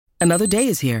Another day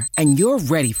is here, and you're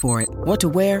ready for it. What to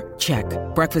wear? Check.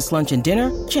 Breakfast, lunch, and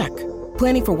dinner? Check.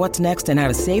 Planning for what's next and how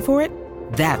to save for it?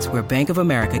 That's where Bank of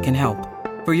America can help.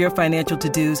 For your financial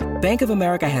to-dos, Bank of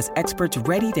America has experts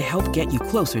ready to help get you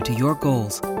closer to your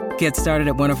goals. Get started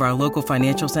at one of our local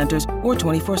financial centers or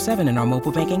 24/7 in our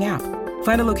mobile banking app.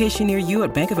 Find a location near you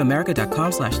at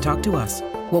bankofamerica.com/talktous.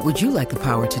 What would you like the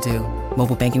power to do?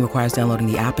 Mobile banking requires downloading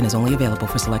the app and is only available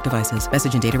for select devices.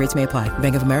 Message and data rates may apply.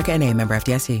 Bank of America N.A., member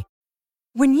FDIC.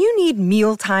 When you need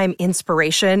mealtime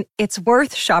inspiration, it's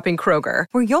worth shopping Kroger,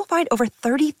 where you'll find over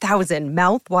 30,000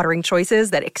 mouth-watering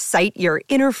choices that excite your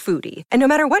inner foodie. And no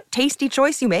matter what tasty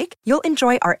choice you make, you'll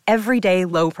enjoy our everyday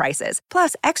low prices,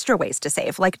 plus extra ways to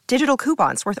save, like digital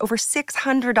coupons worth over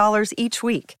 $600 each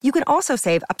week. You can also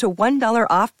save up to $1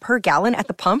 off per gallon at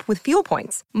the pump with fuel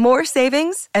points. More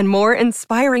savings and more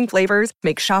inspiring flavors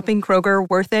make shopping Kroger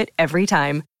worth it every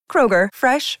time. Kroger,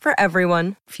 fresh for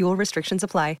everyone. Fuel restrictions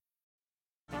apply.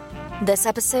 This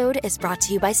episode is brought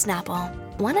to you by Snapple.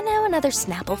 Want to know another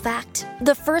Snapple fact?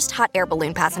 The first hot air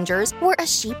balloon passengers were a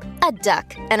sheep, a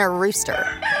duck, and a rooster.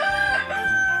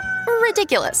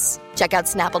 Ridiculous. Check out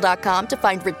Snapple.com to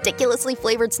find ridiculously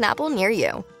flavored Snapple near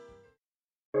you.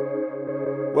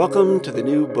 Welcome to the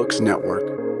New Books Network.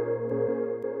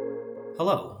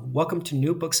 Hello, welcome to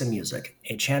New Books and Music,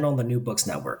 a channel on the New Books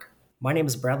Network. My name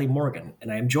is Bradley Morgan,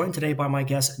 and I am joined today by my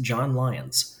guest, John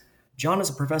Lyons. John is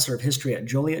a professor of history at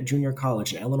Joliet Junior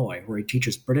College in Illinois, where he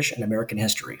teaches British and American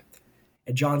history.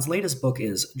 And John's latest book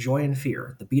is Joy and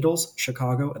Fear, The Beatles,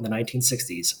 Chicago, and the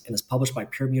 1960s, and is published by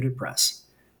Pure Muted Press.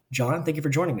 John, thank you for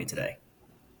joining me today.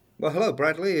 Well, hello,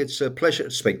 Bradley. It's a pleasure to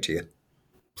speak to you.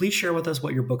 Please share with us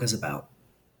what your book is about.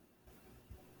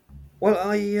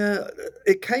 Well,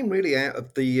 it came really out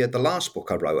of the last book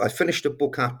I wrote. I finished a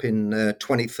book up in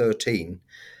 2013,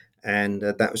 and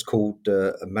that was called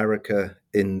America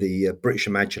in the British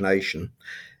Imagination.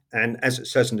 And as it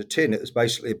says in the tin, it was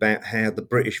basically about how the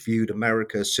British viewed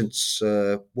America since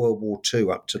World War II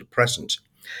up to the present.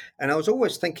 And I was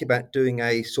always thinking about doing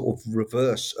a sort of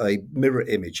a mirror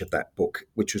image of that book,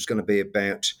 which was going to be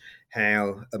about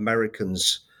how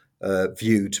Americans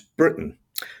viewed Britain.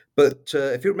 But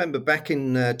if you remember back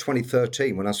in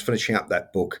 2013, when I was finishing up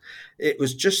that book, it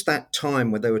was just that time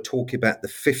when they were talking about the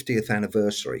 50th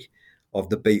anniversary of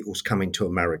the Beatles coming to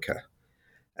America.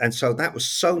 And so that was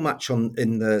so much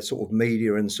in the sort of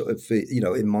media and sort of,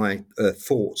 in my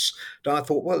thoughts, that I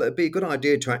thought, well, it'd be a good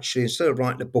idea to actually, instead of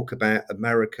writing a book about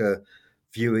America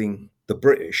viewing the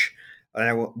British,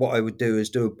 what I would do is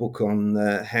do a book on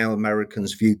how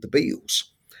Americans viewed the Beatles.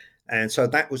 And so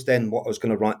that was then what I was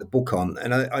going to write the book on.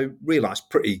 And I realized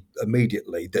pretty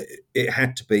immediately that it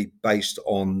had to be based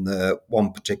on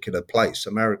one particular place.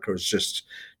 America is just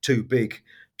too big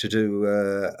to do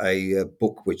a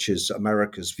book which is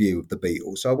America's view of the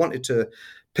Beatles. So I wanted to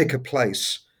pick a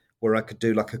place where I could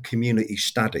do like a community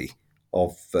study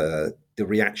of the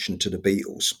reaction to the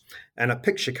Beatles. And I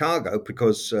picked Chicago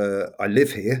because I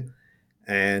live here,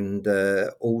 and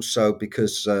also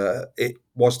because it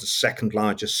was the second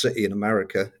largest city in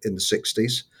America in the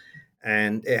 60s.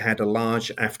 And it had a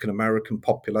large African-American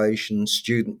population,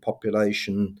 student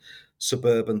population,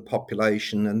 suburban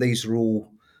population. And these are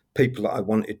all people that I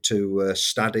wanted to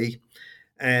study.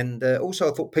 And also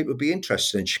I thought people would be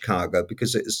interested in Chicago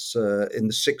because it's in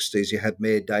the 60s, you had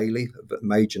Mayor Daley, a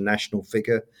major national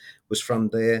figure, was from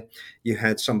there. You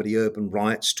had some of the urban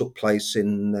riots took place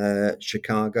in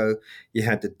Chicago. You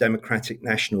had the Democratic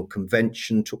National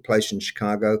Convention took place in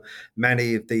Chicago.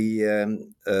 Many of the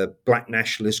black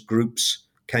nationalist groups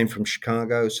came from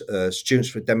Chicago. Students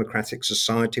for Democratic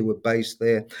Society were based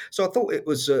there. So I thought it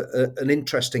was an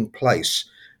interesting place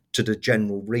to the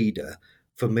general reader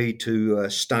for me to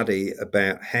study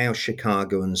about how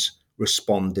Chicagoans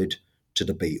responded to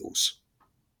the Beatles.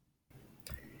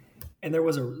 And there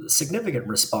was a significant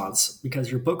response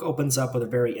because your book opens up with a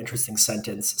very interesting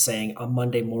sentence saying, on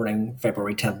Monday morning,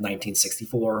 February 10th,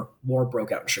 1964, war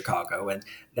broke out in Chicago. And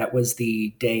that was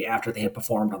the day after they had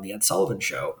performed on the Ed Sullivan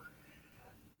Show.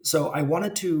 So I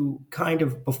wanted to kind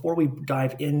of, before we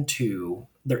dive into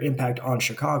their impact on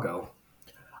Chicago,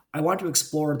 I want to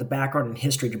explore the background and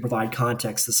history to provide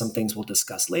context to some things we'll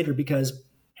discuss later, because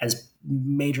as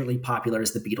majorly popular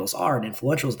as the Beatles are and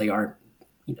influential as they are,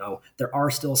 there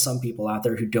are still some people out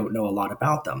there who don't know a lot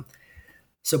about them.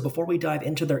 So before we dive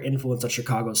into their influence on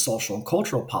Chicago's social and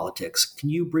cultural politics, can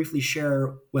you briefly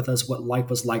share with us what life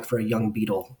was like for a young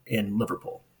Beatle in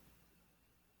Liverpool?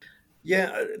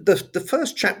 Yeah, the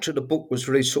first chapter of the book was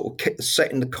really sort of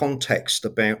setting the context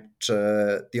about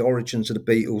the origins of the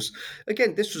Beatles.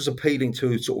 Again, this was appealing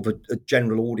to sort of a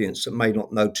general audience that may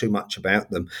not know too much about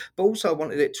them, but also I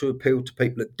wanted it to appeal to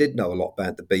people that did know a lot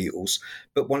about the Beatles,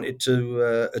 but wanted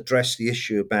to address the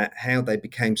issue about how they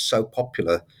became so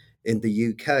popular in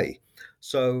the UK.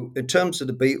 So, in terms of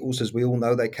the Beatles, as we all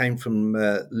know, they came from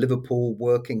Liverpool,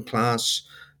 working class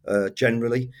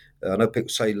generally. I know people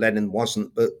say Lennon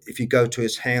wasn't, but if you go to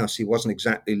his house, he wasn't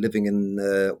exactly living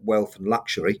in wealth and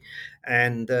luxury.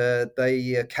 And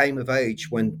they came of age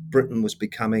when Britain was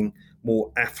becoming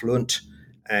more affluent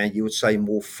and you would say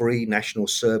more free. National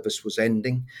service was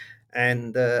ending.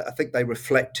 And I think they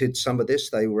reflected some of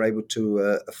this. They were able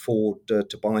to afford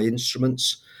to buy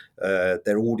instruments.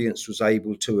 Their audience was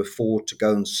able to afford to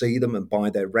go and see them and buy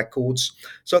their records.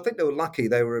 So I think they were lucky.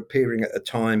 They were appearing at a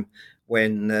time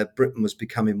when Britain was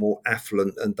becoming more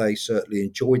affluent, and they certainly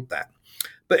enjoyed that.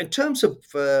 But in terms of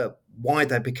why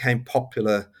they became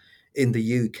popular in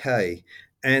the UK,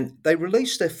 and they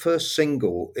released their first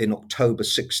single in October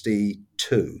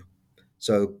 62,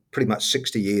 so pretty much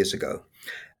 60 years ago.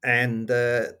 And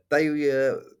their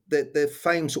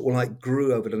fame sort of like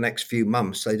grew over the next few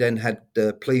months. They then had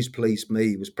Please Please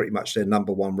Me was pretty much their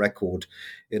number one record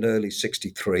in early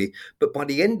 63. But by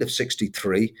the end of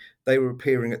 63, they were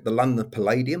appearing at the London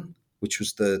Palladium, which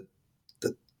was the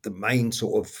main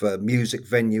sort of music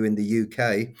venue in the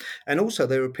UK. And also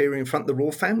they were appearing in front of the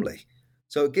royal family.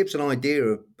 So it gives an idea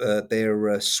of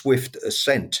their swift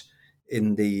ascent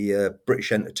in the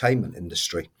British entertainment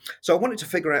industry. So I wanted to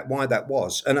figure out why that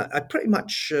was. And I pretty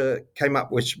much came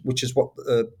up with, which is what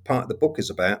part of the book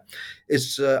is about,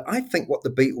 is I think what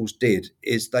the Beatles did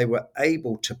is they were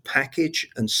able to package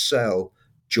and sell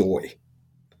joy,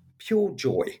 pure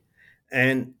joy.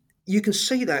 And you can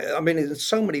see that, I mean, in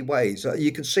so many ways.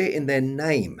 You can see it in their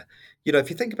name. You know, if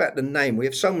you think about the name, we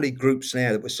have so many groups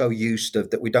now that we're so used to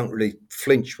that we don't really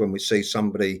flinch when we see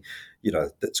somebody, you know,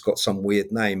 that's got some weird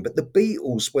name. But the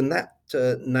Beatles, when that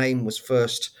name was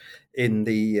first in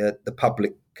the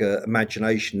public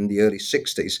imagination in the early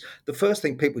 60s, the first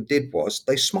thing people did was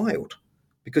they smiled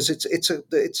because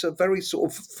it's a very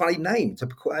sort of funny name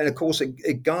and of course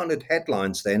it garnered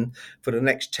headlines then for the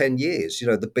next 10 years, you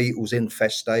know, the Beatles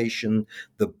infestation,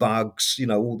 the bugs, you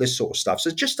know, all this sort of stuff. So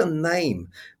just a name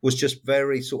was just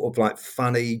very sort of like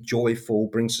funny, joyful,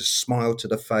 brings a smile to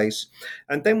the face.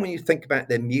 And then when you think about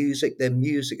their music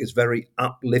is very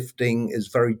uplifting, is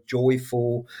very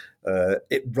joyful.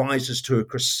 It rises to a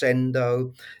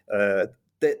crescendo.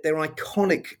 Their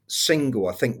iconic single,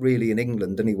 I think, really in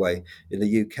England anyway, in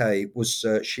the UK, was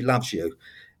She Loves You.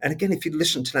 And again, if you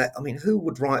listen to that, I mean, who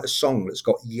would write a song that's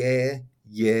got yeah,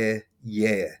 yeah,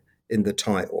 yeah in the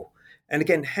title? And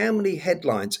again, how many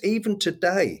headlines, even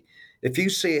today, if you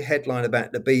see a headline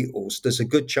about the Beatles, there's a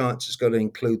good chance it's going to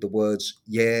include the words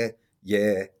yeah,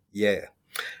 yeah, yeah.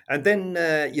 And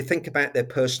then you think about their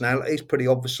personalities, pretty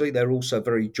obviously. They're also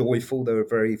very joyful. They were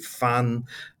very fun,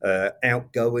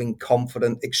 outgoing,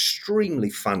 confident, extremely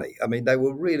funny. I mean, they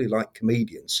were really like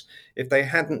comedians. If they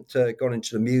hadn't gone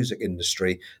into the music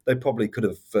industry, they probably could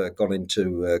have gone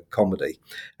into comedy.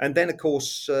 And then, of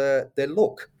course, their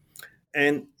look.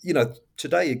 And, you know,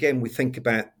 today, again, we think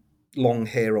about long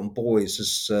hair on boys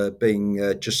as being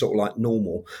just sort of like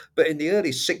normal. But in the early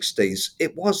 60s,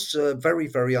 it was very,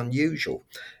 very unusual.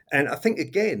 And I think,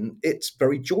 again, it's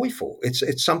very joyful.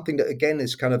 It's something that, again,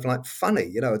 is kind of like funny,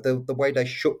 you know, the way they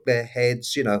shook their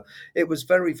heads, you know, it was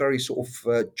very, very sort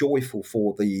of joyful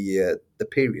for the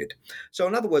period. So,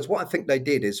 in other words, what I think they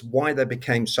did is why they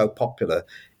became so popular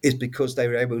is because they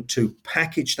were able to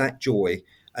package that joy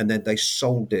and then they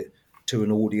sold it to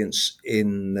an audience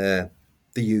in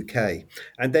the UK.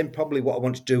 And then probably what I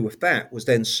want to do with that was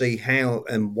then see how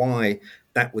and why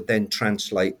that would then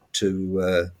translate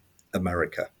to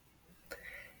America.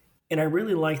 And I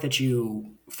really like that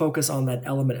you focus on that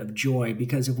element of joy,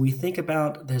 because if we think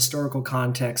about the historical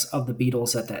context of the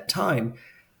Beatles at that time,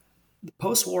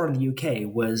 post-war in the UK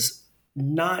was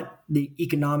not the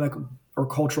economic or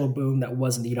cultural boom that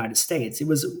was in the United States. It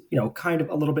was, you know, kind of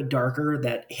a little bit darker,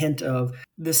 that hint of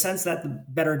the sense that the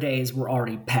better days were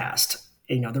already past.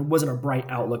 You know, there wasn't a bright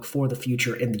outlook for the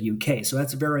future in the UK. So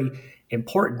that's very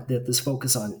important, that this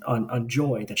focus on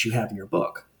joy that you have in your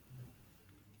book.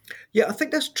 Yeah, I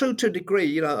think that's true to a degree.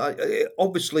 You know,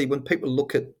 obviously, when people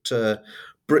look at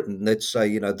Britain, they'd say,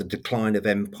 you know, the decline of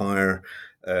empire,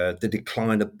 the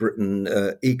decline of Britain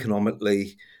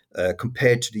economically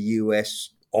compared to the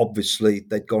US. Obviously,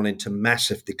 they'd gone into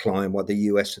massive decline while the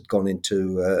US had gone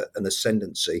into an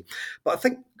ascendancy. But I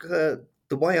think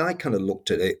the way I kind of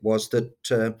looked at it was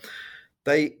that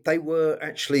they were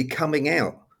actually coming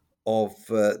out of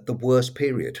the worst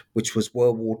period, which was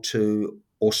World War II,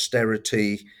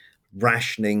 austerity,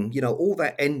 rationing. All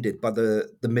that ended by the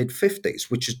mid 50s,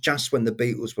 which is just when the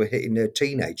Beatles were hitting their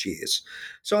teenage years.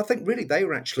 So I think really they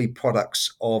were actually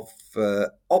products of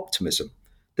optimism.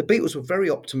 The Beatles were very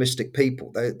optimistic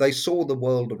people. They saw the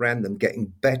world around them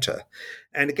getting better,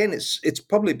 and again, it's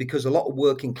probably because a lot of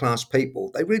working class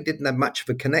people, they really didn't have much of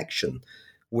a connection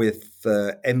with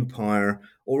empire,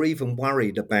 or even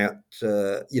worried about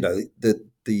the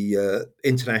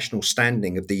international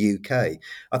standing of the UK.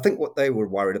 I think what they were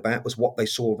worried about was what they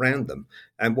saw around them,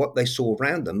 and what they saw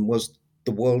around them was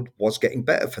the world was getting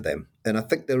better for them. And I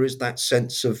think there is that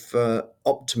sense of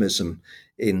optimism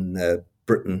in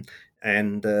Britain.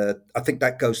 And I think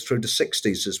that goes through the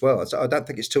 60s as well. So I don't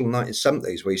think it's till the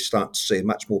 1970s where you start to see a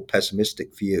much more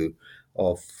pessimistic view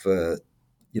of the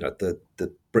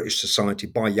British society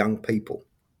by young people.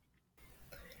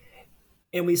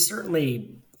 And we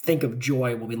certainly think of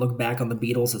joy when we look back on the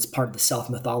Beatles as part of the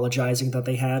self-mythologizing that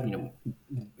they had.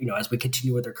 As we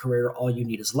continue with their career, all you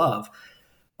need is love.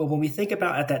 But when we think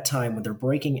about at that time when they're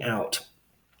breaking out,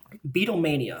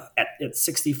 Beatlemania at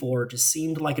 64 just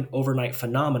seemed like an overnight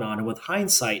phenomenon, and with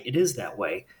hindsight, it is that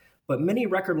way. But many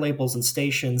record labels and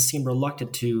stations seemed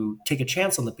reluctant to take a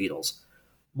chance on the Beatles.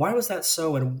 Why was that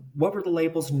so, and what were the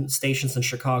labels and stations in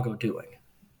Chicago doing?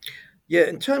 Yeah,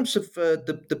 in terms of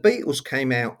the Beatles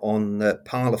came out on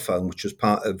Parlophone, which was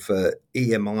part of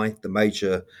EMI, the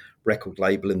major record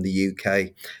label in the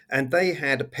UK, and they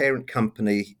had a parent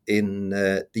company in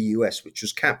the US, which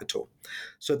was Capitol.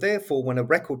 So therefore, when a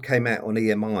record came out on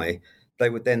EMI, they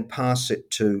would then pass it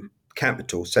to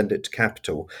Capitol, send it to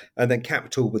Capitol, and then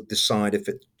Capitol would decide if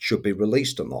it should be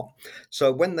released or not.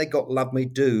 So when they got Love Me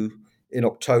Do in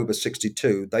October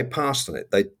 62, they passed on it.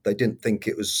 They didn't think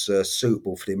it was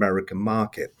suitable for the American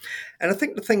market. And I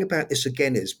think the thing about this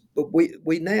again is,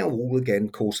 we now all again,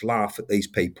 of course, laugh at these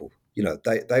people.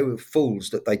 They were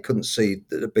fools that they couldn't see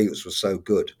that the Beatles were so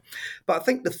good. But I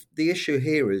think the issue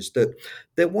here is that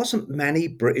there wasn't many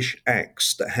British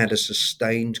acts that had a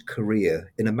sustained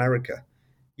career in America.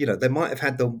 They might have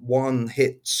had the one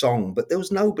hit song, but there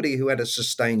was nobody who had a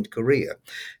sustained career.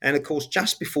 And of course,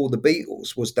 just before the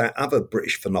Beatles was that other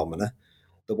British phenomena,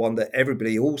 the one that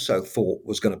everybody also thought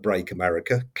was going to break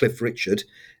America, Cliff Richard.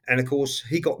 And of course,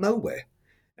 he got nowhere.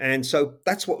 And so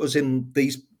that's what was in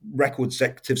these record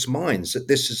executives' minds, that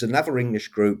this is another English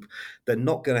group. They're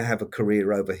not going to have a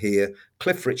career over here.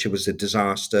 Cliff Richard was a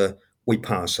disaster. We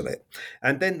pass on it.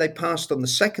 And then they passed on the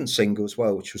second single as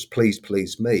well, which was Please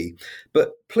Please Me.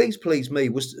 But Please Please Me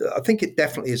I think it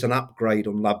definitely is an upgrade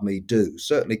on Love Me Do,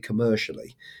 certainly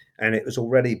commercially. And it was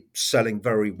already selling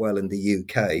very well in the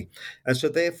UK. And so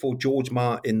therefore, George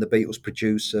Martin, the Beatles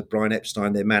producer, Brian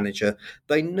Epstein, their manager,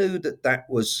 they knew that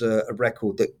was a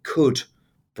record that could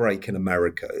break in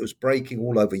America. It was breaking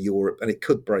all over Europe, and it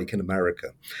could break in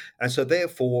America. And so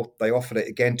therefore, they offered it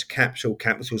again to Capitol.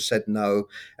 Capitol said no.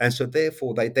 And so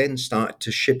therefore, they then started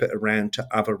to ship it around to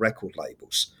other record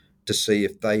labels to see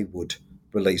if they would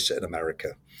release it in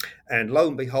America. And lo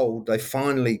and behold, they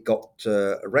finally got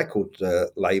a record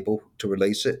label to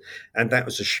release it. And that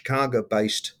was a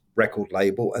Chicago-based record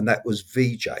label, and that was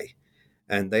VJ.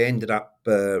 And they ended up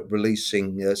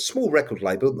releasing a small record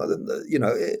label.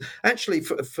 Actually,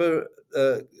 for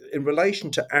in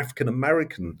relation to African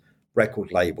American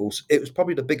record labels, it was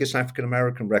probably the biggest African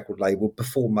American record label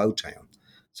before Motown.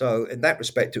 So in that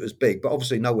respect, it was big, but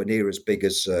obviously nowhere near as big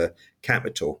as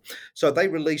Capitol. So they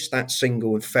released that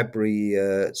single in February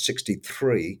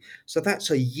 63. So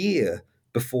that's a year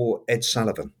before Ed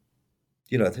Sullivan.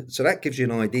 So that gives you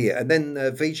an idea. And then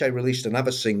VJ released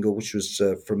another single, which was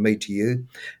From Me to You,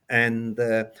 and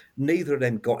neither of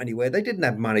them got anywhere. They didn't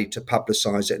have money to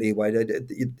publicize it anyway.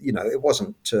 It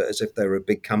wasn't as if they were a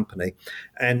big company,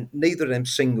 and neither of them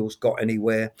singles got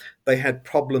anywhere. They had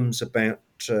problems about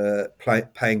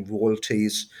paying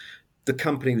royalties. The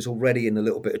company was already in a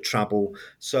little bit of trouble,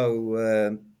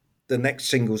 so the next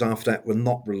singles after that were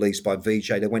not released by VJ.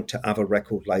 They went to other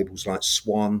record labels like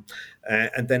Swan.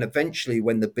 And then eventually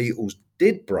when the Beatles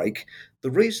did break,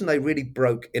 the reason they really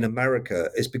broke in America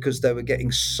is because they were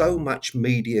getting so much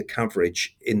media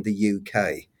coverage in the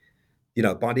UK.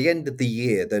 By the end of the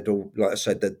year, they'd all, like I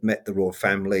said, they'd met the royal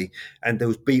family, and there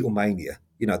was Beatlemania.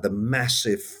 The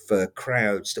massive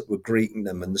crowds that were greeting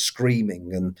them and the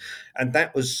screaming. And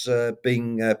that was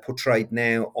being portrayed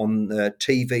now on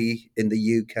TV in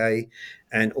the UK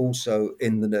and also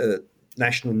in the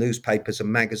national newspapers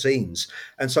and magazines.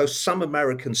 And so some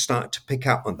Americans started to pick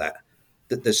up on that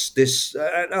that there's this.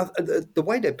 The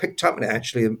way they picked up on it,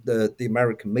 actually, the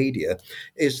American media,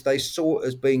 is they saw it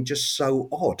as being just so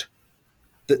odd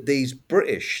that these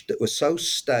British that were so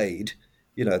staid,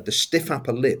 the stiff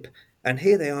upper lip, and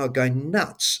here they are going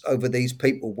nuts over these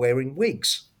people wearing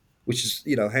wigs, which is,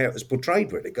 how it was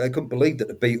portrayed, really. They couldn't believe that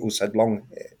the Beatles had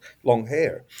long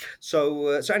hair. So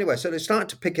anyway, so they started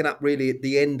to pick it up really at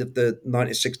the end of the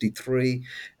 1963.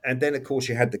 And then, of course,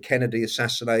 you had the Kennedy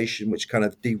assassination, which kind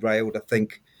of derailed, I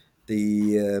think,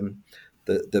 the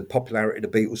popularity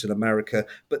of the Beatles in America.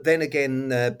 But then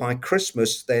again, by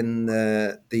Christmas, then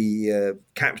the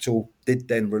Capitol did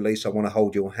then release I Want to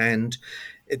Hold Your Hand.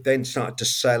 It then started to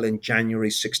sell in January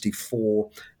 64,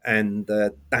 and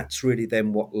that's really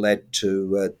then what led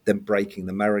to them breaking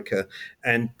America.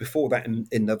 And before that,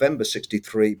 in November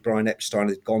 63, Brian Epstein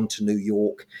had gone to New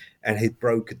York and he'd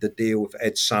brokered the deal with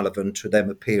Ed Sullivan to then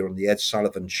appear on the Ed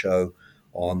Sullivan Show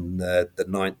on the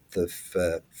 9th of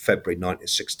February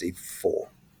 1964.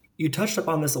 You touched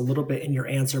upon this a little bit in your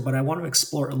answer, but I want to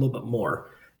explore it a little bit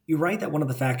more. You write that one of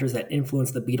the factors that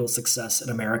influenced the Beatles' success in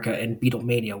America and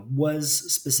Beatlemania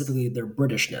was specifically their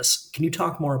Britishness. Can you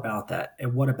talk more about that,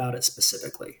 and what about it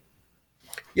specifically?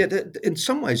 Yeah, in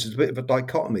some ways, there's a bit of a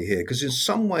dichotomy here, because in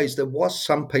some ways there was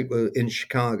some people in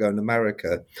Chicago and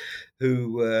America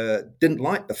who didn't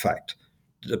like the fact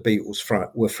the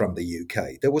Beatles were from the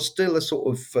UK. There was still a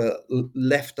sort of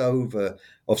leftover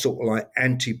of sort of like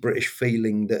anti-British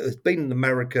feeling that has been in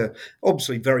America,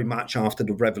 obviously very much after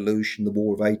the Revolution, the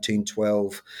War of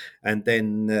 1812, and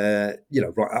then,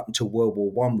 right up until World War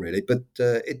One, really. But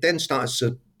it then started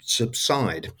to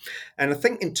subside. And I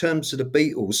think in terms of the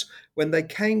Beatles, when they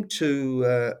came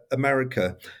to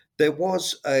America, there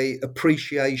was a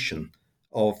appreciation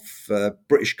of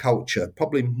British culture,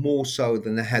 probably more so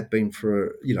than there had been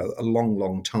for a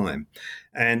long time.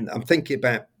 And I'm thinking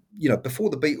about before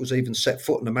the Beatles even set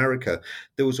foot in America,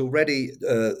 there was already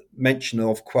mention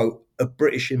of, quote, a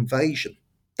British invasion.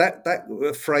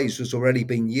 That phrase was already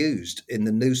being used in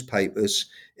the newspapers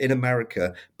in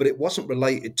America, but it wasn't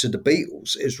related to the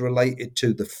Beatles. It was related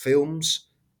to the films,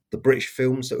 the British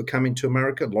films that were coming to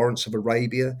America, Lawrence of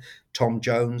Arabia, Tom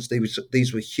Jones.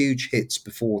 These were huge hits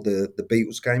before the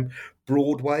Beatles came.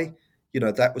 Broadway,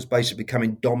 that was basically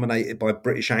becoming dominated by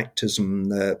British actors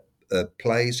and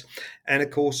plays. And,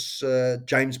 of course,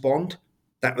 James Bond,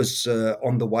 that was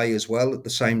on the way as well at the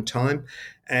same time.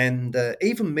 And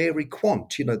even Mary Quant,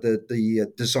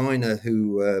 the designer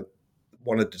who,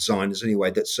 one of the designers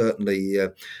anyway, that certainly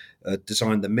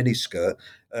designed the miniskirt,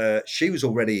 she was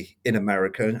already in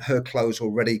America and her clothes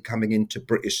already coming into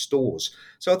British stores.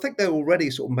 So I think they're already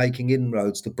sort of making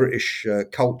inroads to British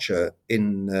culture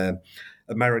in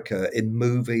America, in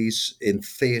movies, in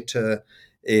theatre,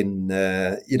 in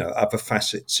other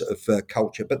facets of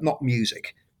culture, but not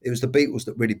music. It was the Beatles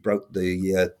that really broke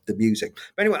the music.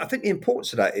 But anyway, I think the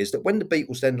importance of that is that when the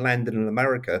Beatles then landed in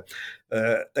America,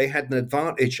 they had an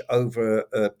advantage over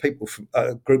people from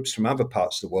groups from other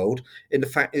parts of the world. In the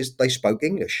fact is they spoke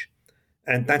English,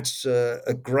 and that's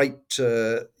a great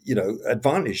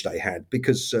advantage they had,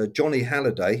 because Johnny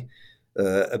Hallyday,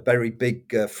 a very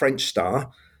big French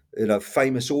star,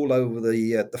 famous all over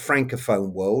the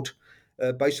Francophone world,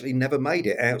 basically never made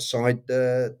it outside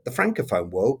the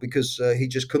Francophone world, because he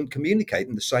just couldn't communicate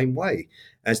in the same way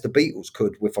as the Beatles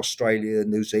could with Australia,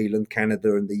 New Zealand,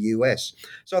 Canada, and the US.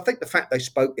 So I think the fact they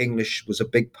spoke English was a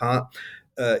big part.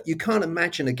 You can't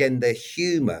imagine, again, their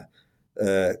humour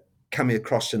coming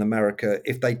across in America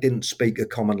if they didn't speak a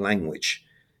common language.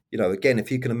 Again,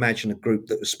 if you can imagine a group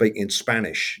that was speaking in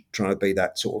Spanish, trying to be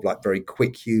that sort of like very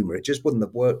quick humour, it just wouldn't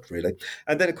have worked, really.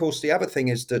 And then, of course, the other thing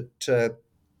is that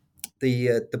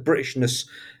the Britishness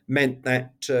meant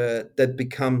that they'd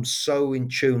become so in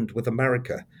tune with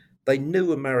America. They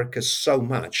knew America so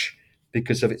much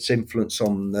because of its influence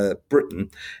on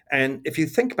Britain. And if you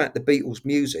think about the Beatles'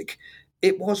 music,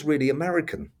 it was really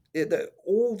American.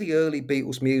 All the early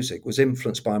Beatles music was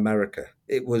influenced by America.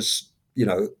 It was,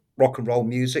 rock and roll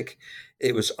music,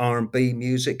 it was R&B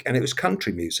music, and it was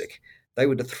country music. They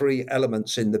were the three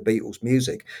elements in the Beatles'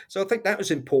 music. So I think that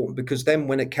was important, because then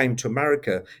when it came to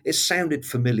America, it sounded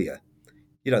familiar.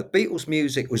 Beatles'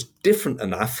 music was different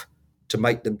enough to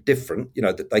make them different,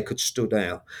 that they could stood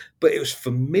out. But it was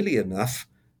familiar enough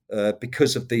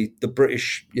because of the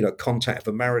British, contact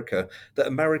of America, that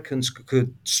Americans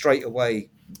could straight away,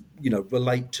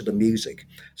 relate to the music.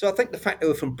 So I think the fact they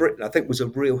were from Britain, I think, was a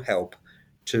real help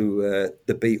to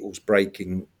the Beatles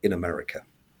breaking in America.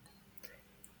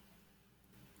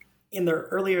 In the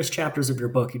earliest chapters of your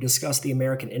book, you discuss the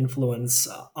American influence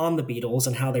on the Beatles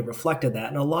and how they reflected that.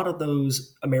 And a lot of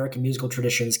those American musical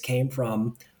traditions came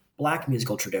from Black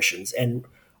musical traditions. And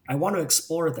I want to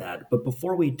explore that. But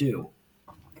before we do,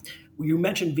 you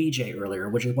mentioned VJ earlier,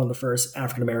 which is one of the first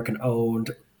African American owned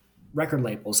record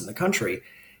labels in the country.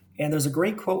 And there's a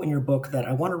great quote in your book that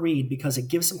I want to read because it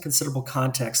gives some considerable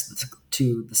context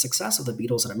to the success of the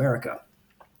Beatles in America.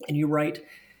 And you write,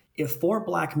 if four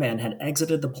Black men had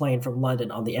exited the plane from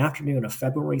London on the afternoon of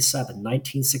February 7,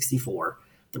 1964,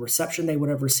 the reception they would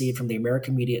have received from the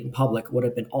American media and public would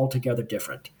have been altogether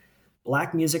different.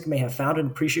 Black music may have found an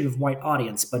appreciative white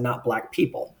audience, but not Black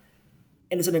people.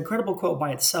 And it's an incredible quote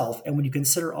by itself. And when you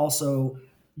consider also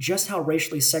just how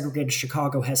racially segregated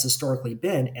Chicago has historically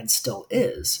been and still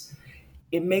is,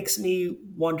 it makes me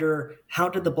wonder, how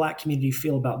did the Black community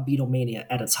feel about Beatlemania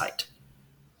at its height?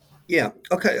 Yeah,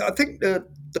 okay. I think the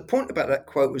point about that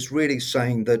quote was really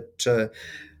saying that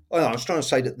I was trying to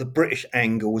say that the British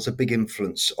angle was a big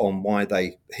influence on why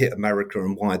they hit America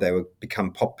and why they would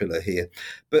become popular here.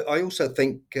 But I also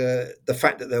think the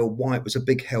fact that they were white was a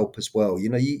big help as well. You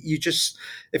know, you just,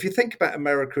 if you think about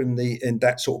America in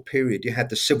that sort of period, you had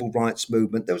the civil rights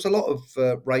movement. There was a lot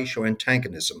of racial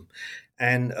antagonism.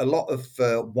 And a lot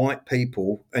of white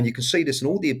people, and you can see this in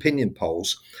all the opinion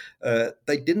polls,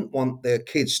 they didn't want their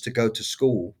kids to go to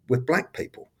school with Black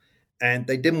people. And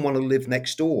they didn't want to live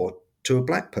next door to a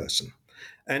Black person.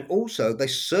 And also, they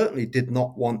certainly did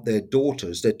not want their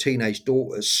daughters, their teenage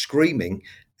daughters, screaming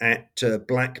at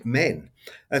Black men.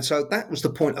 And so that was the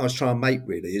point I was trying to make,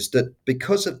 really, is that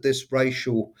because of this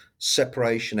racial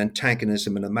separation,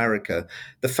 antagonism in America,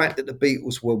 the fact that the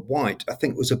Beatles were white, I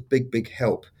think was a big, big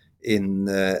help in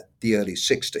the early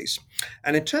 60s.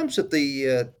 And in terms of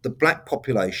the Black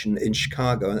population in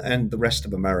Chicago and the rest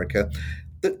of America,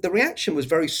 the reaction was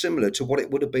very similar to what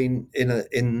it would have been in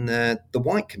the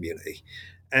white community.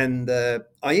 And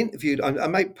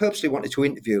I purposely wanted to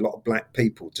interview a lot of Black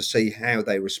people to see how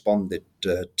they responded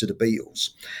to the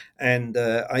Beatles. And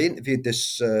I interviewed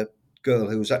this girl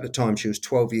who was, at the time, she was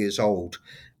 12 years old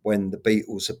when the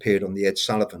Beatles appeared on the Ed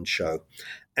Sullivan Show.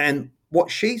 And what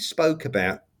she spoke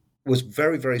about was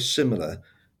very, very similar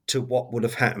to what would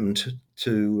have happened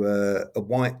to a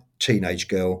white teenage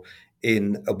girl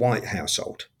in a white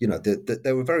household. You know,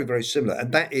 they were very, very similar.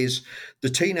 And that is, the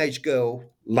teenage girl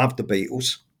loved the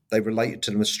Beatles. They related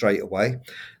to them straight away.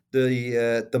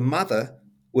 The mother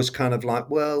was kind of like,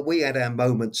 well, we had our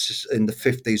moments in the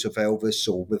 50s of Elvis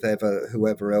or with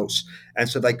whoever else. And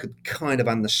so they could kind of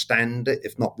understand it,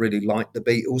 if not really like the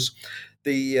Beatles.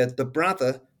 The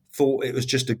brother thought it was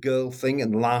just a girl thing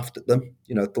and laughed at them,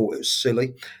 you know, thought it was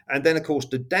silly. And then, of course,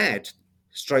 the dad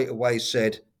straight away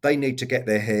said they need to get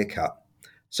their hair cut.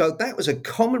 So that was a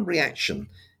common reaction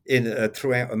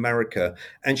throughout America.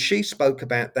 And she spoke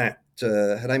about that.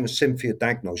 Her name was Cynthia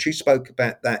Dagnall. She spoke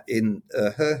about that in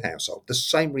her household, the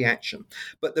same reaction.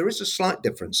 But there is a slight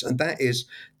difference, and that is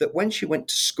that when she went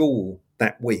to school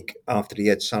that week after the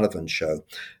Ed Sullivan Show,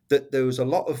 that there was a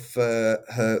lot of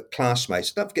her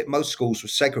classmates. Don't forget, most schools were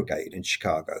segregated in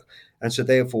Chicago, and so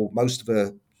therefore most of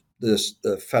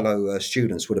the fellow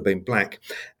students would have been Black.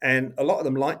 And a lot of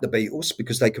them liked the Beatles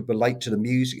because they could relate to the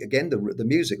music. Again, the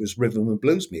music was rhythm and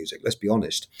blues music, let's be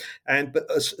honest.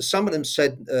 But some of them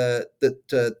said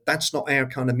that that's not our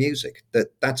kind of music,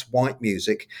 that's white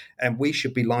music, and we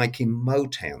should be liking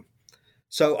Motown.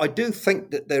 So I do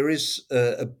think that there is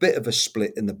a bit of a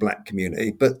split in the Black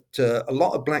community, but a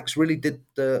lot of Blacks really did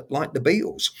like the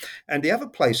Beatles. And the other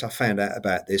place I found out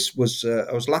about this was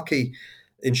I was lucky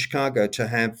in Chicago to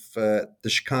have the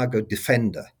Chicago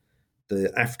Defender,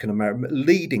 the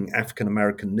leading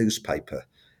African-American newspaper.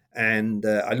 And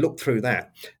I looked through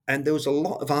that, and there was a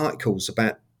lot of articles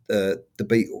about the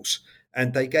Beatles.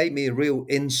 And they gave me a real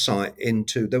insight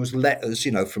into, there was letters,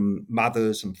 you know, from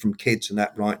mothers and from kids and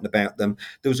that writing about them.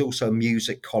 There was also a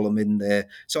music column in there.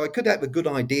 So I could have a good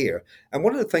idea. And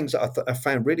one of the things that I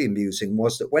found really amusing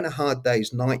was that when A Hard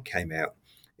Day's Night came out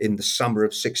in the summer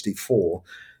of 64,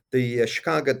 the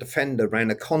Chicago Defender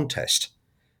ran a contest.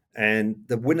 And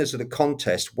the winners of the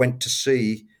contest went to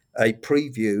see a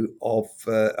preview of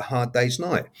A Hard Day's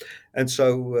Night. And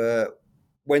so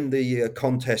when the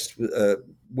contest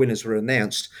winners were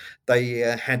announced, they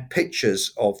had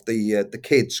pictures of the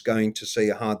kids going to see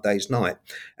A Hard Day's Night.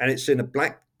 And it's in a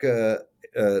Black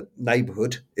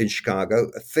neighborhood in Chicago,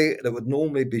 a theater that would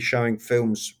normally be showing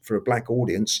films for a Black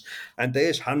audience. And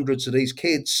there's hundreds of these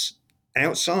kids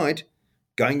outside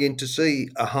going in to see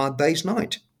A Hard Day's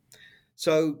Night.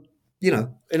 So, you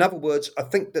know, in other words, I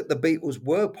think that the Beatles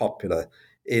were popular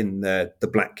in the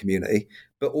Black community,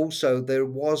 but also there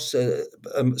was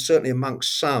certainly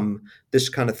amongst some this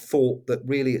kind of thought that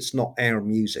really it's not our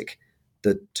music,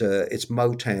 that it's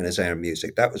Motown as our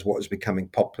music. That was what was becoming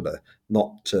popular,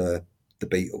 not the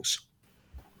Beatles.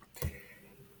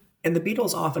 And the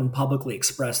Beatles often publicly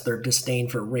expressed their disdain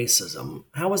for racism.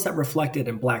 How was that reflected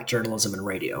in black journalism and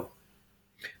radio?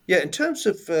 Yeah, in terms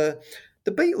of the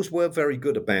Beatles were very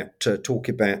good about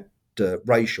talking about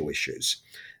racial issues.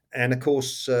 And of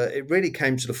course, it really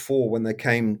came to the fore when they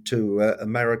came to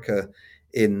America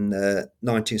in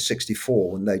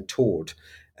 1964 when they toured,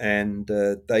 and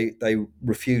they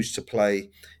refused to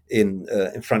play in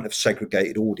front of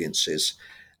segregated audiences.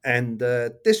 And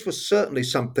this was certainly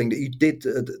something that you did.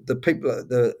 The people,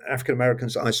 the African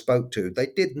Americans I spoke to, they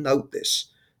did note this,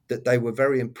 that they were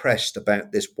very impressed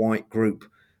about this white group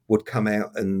would come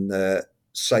out and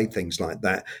say things like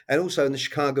that. And also in the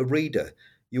Chicago Reader,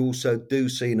 you also do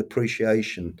see an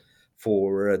appreciation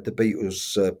for the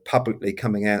Beatles publicly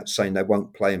coming out saying they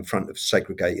won't play in front of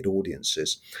segregated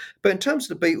audiences. But in terms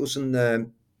of the Beatles and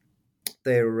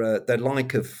their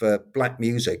like of black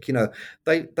music,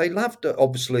 they loved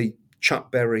obviously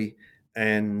Chuck Berry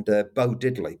and Bo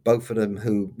Diddley, both of them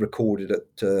who recorded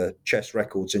at Chess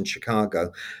Records in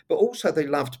Chicago. But also they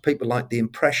loved people like the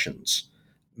Impressions,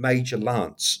 Major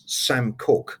Lance, Sam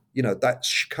Cooke, that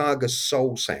Chicago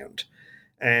soul sound.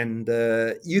 And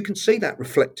you can see that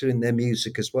reflected in their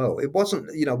music as well. It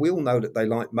wasn't, we all know that they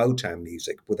like Motown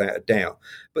music without a doubt,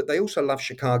 but they also love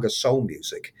Chicago soul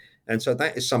music. And so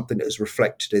that is something that is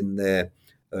reflected in their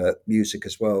music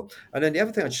as well. And then the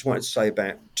other thing I just wanted to say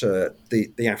about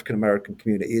the African American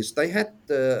community is they had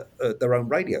their own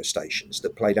radio stations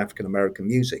that played African American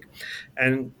music.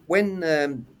 And when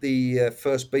the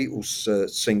first Beatles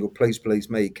single, Please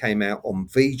Please Me, came out on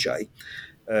VJ,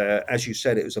 as you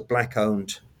said, it was a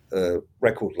black-owned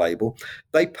record label.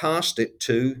 They passed it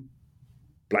to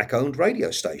black-owned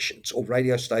radio stations or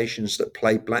radio stations that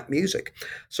played black music.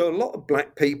 So a lot of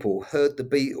black people heard the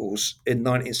Beatles in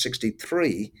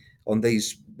 1963 on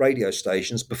these radio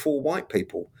stations before white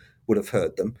people would have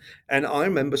heard them. And I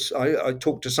remember I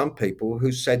talked to some people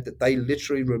who said that they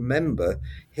literally remember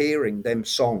hearing them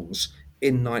songs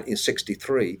in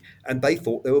 1963 and they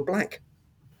thought they were black.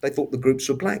 They thought the groups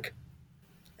were black.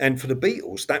 And for the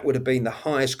Beatles, that would have been the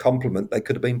highest compliment they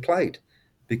could have been played,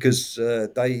 because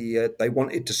they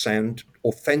wanted to sound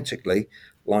authentically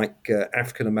like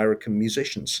African American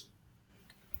musicians.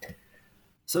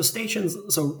 So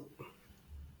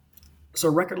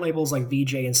record labels like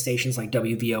VJ and stations like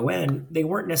WVON, they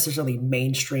weren't necessarily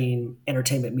mainstream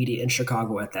entertainment media in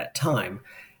Chicago at that time,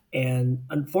 and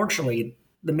unfortunately,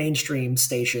 the mainstream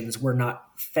stations were not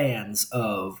fans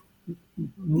of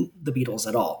the Beatles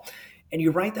at all. And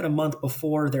you write that a month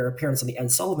before their appearance on the Ed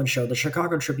Sullivan Show, the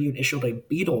Chicago Tribune issued a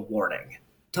Beatle warning.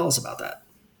 Tell us about that.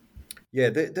 Yeah,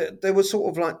 there was sort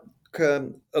of like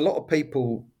a lot of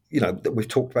people, that we've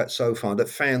talked about so far, that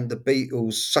found the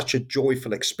Beatles such a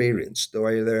joyful experience, the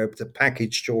way they're able to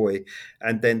package joy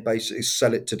and then basically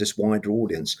sell it to this wider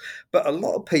audience. But a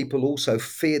lot of people also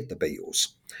feared the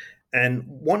Beatles. And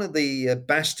one of the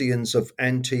bastions of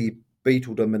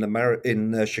anti-Beatledom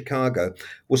in Chicago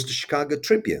was the Chicago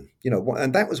Tribune,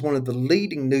 and that was one of the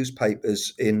leading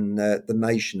newspapers in the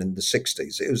nation in the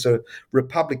 60s. It was a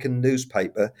Republican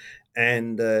newspaper,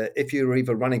 and if you were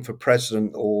either running for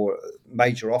president or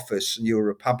major office and you were a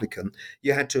Republican,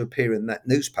 you had to appear in that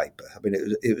newspaper. I mean,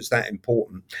 it was that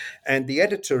important. And the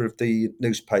editor of the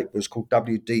newspaper was called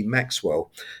W.D.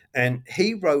 Maxwell, and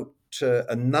he wrote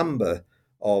a number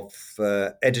of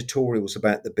editorials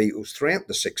about the Beatles throughout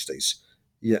the 60s.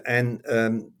 Yeah, and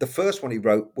the first one he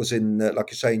wrote was in, like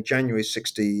you say, in January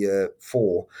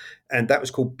 64, and that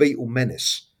was called Beatle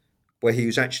Menace, where he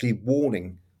was actually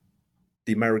warning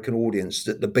the American audience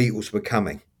that the Beatles were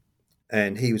coming,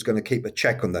 and he was going to keep a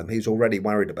check on them. He was already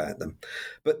worried about them.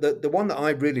 But the one that I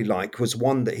really liked was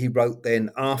one that he wrote then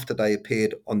after they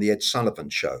appeared on the Ed Sullivan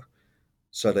Show.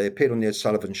 So they appeared on the Ed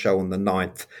Sullivan Show on the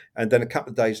 9th. And then a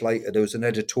couple of days later, there was an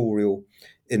editorial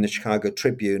in the Chicago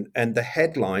Tribune, and the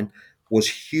headline was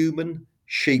Human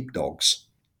Sheepdogs.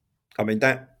 I mean,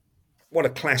 what a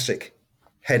classic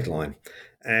headline.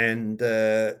 And,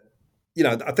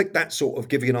 I think that sort of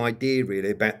gives you an idea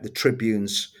really about the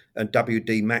Tribune's and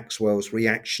W.D. Maxwell's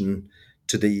reaction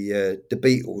to the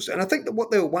Beatles. And I think that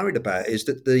what they were worried about is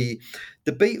that the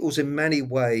Beatles in many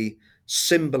ways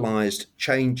symbolized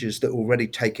changes that were already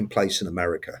taking place in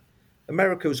America.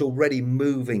 America was already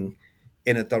moving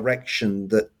in a direction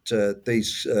that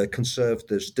these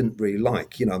conservatives didn't really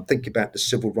like. I'm thinking about the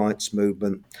civil rights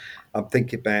movement. I'm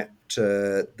thinking about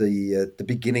the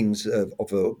beginnings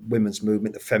of a women's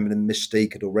movement. The Feminine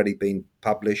Mystique had already been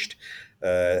published.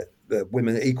 The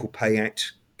Women Equal Pay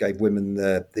Act gave women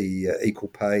the equal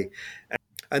pay.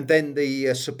 And then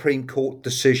the Supreme Court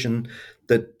decision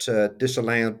that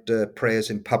disallowed prayers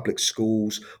in public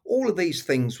schools. All of these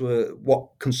things were what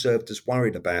conservatives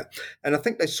worried about. And I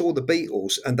think they saw the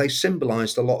Beatles and they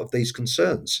symbolised a lot of these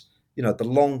concerns. You know, the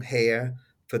long hair,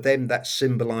 for them that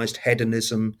symbolised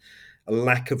hedonism, a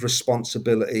lack of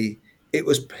responsibility. It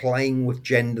was playing with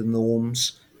gender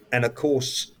norms. And of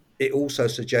course, it also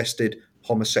suggested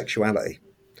homosexuality.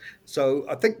 So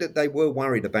I think that they were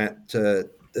worried about the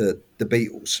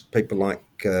Beatles, people like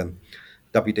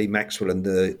W.D. Maxwell and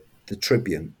the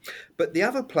Tribune. But the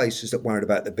other places that worried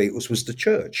about the Beatles was the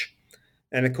church.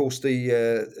 And of course,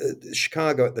 the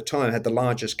Chicago at the time had the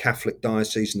largest Catholic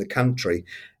diocese in the country.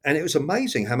 And it was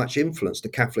amazing how much influence the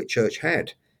Catholic Church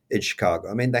had in Chicago.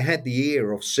 I mean, they had the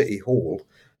ear of City Hall,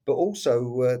 but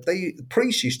also the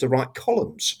priests used to write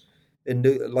columns in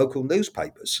local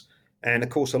newspapers. And of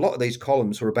course, a lot of these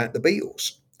columns were about the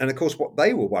Beatles. And of course, what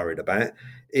they were worried about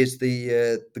is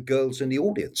the girls in the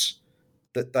audience,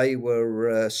 that they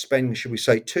were spending, should we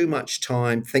say, too much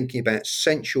time thinking about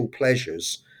sensual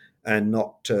pleasures and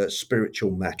not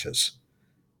spiritual matters.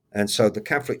 And so the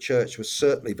Catholic Church was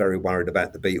certainly very worried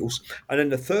about the Beatles. And then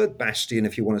the third bastion,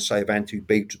 if you want to say, of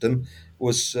anti-Beatledom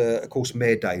was, of course,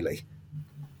 Mayor Daley.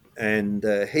 And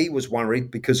he was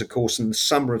worried because, of course, in the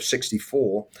summer of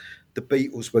 '64, the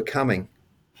Beatles were coming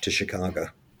to Chicago.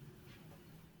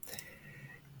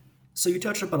 So you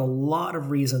touched upon a lot of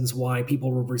reasons why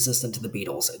people were resistant to the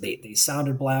Beatles. They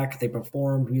sounded black. They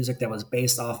performed music that was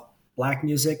based off black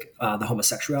music, the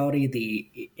homosexuality,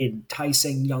 the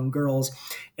enticing young girls.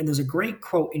 And there's a great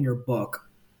quote in your book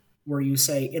where you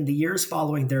say, in the years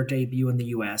following their debut in the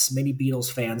U.S., many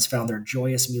Beatles fans found their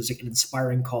joyous music an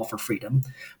inspiring call for freedom,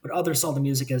 but others saw the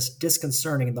music as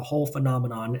disconcerting and the whole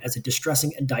phenomenon as a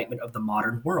distressing indictment of the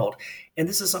modern world. And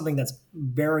this is something that's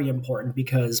very important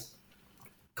because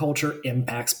culture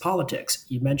impacts politics.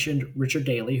 You mentioned Richard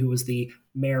Daley, who was the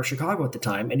mayor of Chicago at the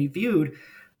time, and he viewed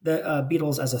the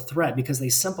Beatles as a threat because they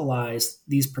symbolized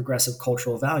these progressive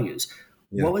cultural values.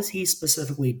 Yeah. What was he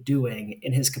specifically doing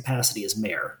in his capacity as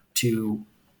mayor to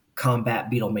combat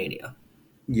Beatlemania?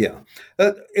 Yeah,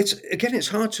 it's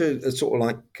hard to sort of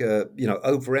like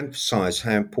overemphasize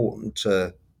how important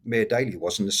Mayor Daley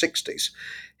was in the '60s.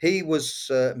 He was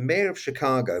mayor of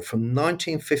Chicago from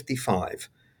 1955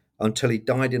 until he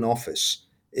died in office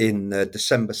in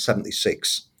December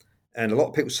 '76. And a lot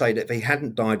of people say that if he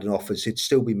hadn't died in office, he'd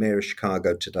still be mayor of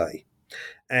Chicago today.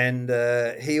 And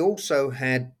he also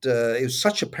had, it was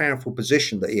such a powerful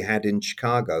position that he had in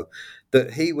Chicago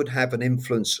that he would have an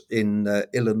influence in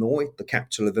Illinois, the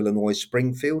capital of Illinois,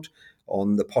 Springfield,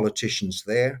 on the politicians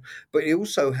there. But he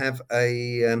also have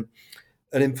an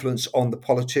influence on the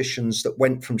politicians that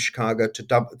went from Chicago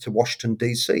to Washington,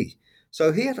 D.C.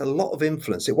 So he had a lot of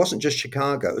influence. It wasn't just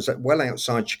Chicago, it was well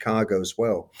outside Chicago as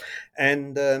well.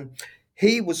 And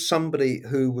he was somebody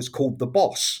who was called the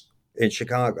boss in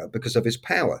Chicago because of his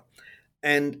power.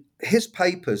 And his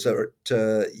papers are at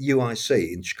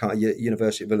UIC in Chicago,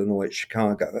 University of Illinois at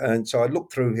Chicago. And so I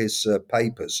looked through his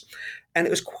papers, and it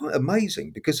was quite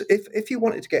amazing because if you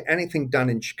wanted to get anything done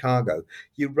in Chicago,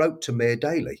 you wrote to Mayor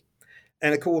Daley.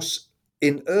 And of course,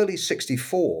 in early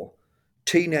 '64,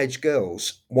 teenage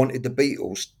girls wanted the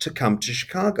Beatles to come to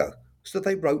Chicago. So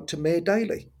they wrote to Mayor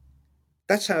Daley.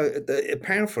 That's how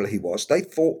powerful he was. They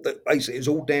thought that basically it was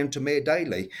all down to Mayor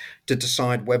Daley to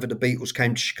decide whether the Beatles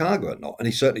came to Chicago or not. And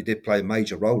he certainly did play a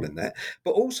major role in that.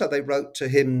 But also they wrote to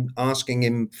him asking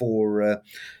him for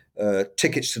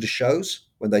tickets to the shows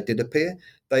when they did appear.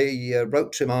 They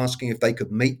wrote to him asking if they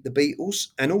could meet the Beatles.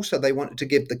 And also they wanted to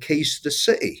give the keys to the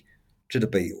city to the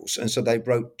Beatles. And so they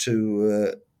wrote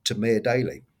to Mayor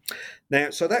Daley. Now,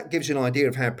 so that gives you an idea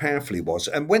of how powerful he was.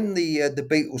 And when the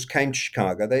Beatles came to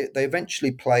Chicago, they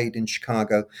eventually played in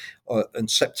Chicago on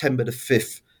September the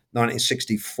 5th,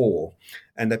 1964,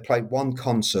 and they played one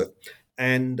concert.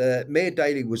 And Mayor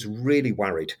Daley was really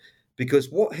worried because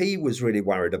what he was really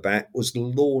worried about was the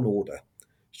law and order.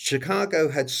 Chicago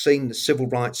had seen the civil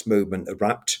rights movement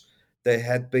erupt. There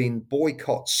had been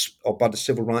boycotts by the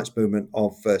civil rights movement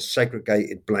of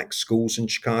segregated black schools in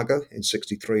Chicago in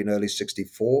 '63 and early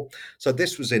 '64. So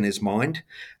this was in his mind.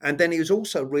 And then he was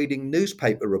also reading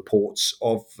newspaper reports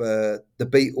of the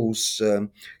Beatles'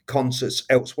 concerts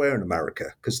elsewhere in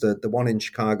America, because the one in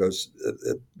Chicago's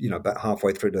about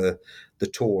halfway through the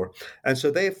tour. And so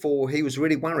therefore he was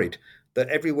really worried that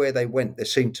everywhere they went, there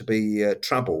seemed to be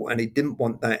trouble, and he didn't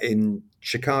want that in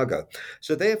Chicago.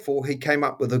 So therefore, he came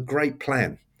up with a great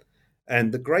plan.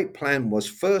 And the great plan was,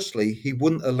 firstly, he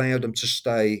wouldn't allow them to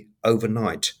stay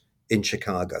overnight in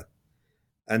Chicago.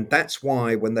 And that's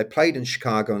why when they played in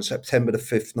Chicago on September the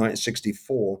 5th,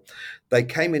 1964, they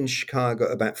came in Chicago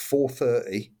about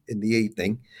 4:30 in the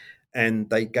evening, and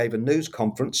they gave a news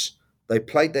conference. They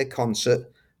played their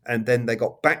concert, and then they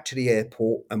got back to the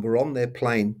airport and were on their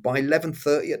plane by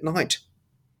 11:30 at night.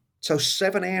 So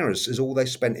 7 hours is all they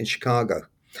spent in Chicago.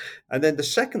 And then the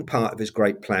second part of his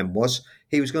great plan was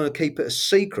he was going to keep it a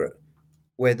secret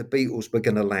where the Beatles were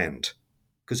going to land,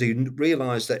 because he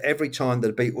realised that every time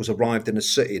that the Beatles arrived in a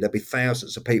city, there'd be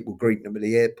thousands of people greeting them at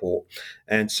the airport,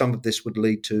 and some of this would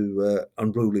lead to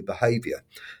unruly behaviour.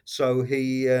 So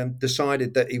he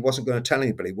decided that he wasn't going to tell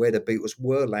anybody where the Beatles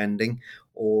were landing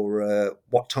or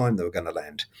what time they were going to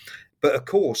land. But of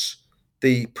course,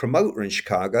 the promoter in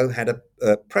Chicago had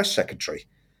a press secretary,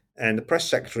 and the press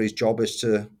secretary's job is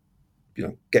to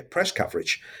get press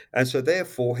coverage. And so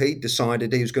therefore he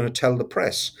decided he was going to tell the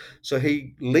press. So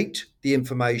he leaked the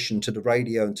information to the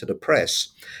radio and to the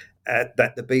press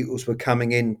that the Beatles were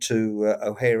coming into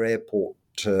O'Hare Airport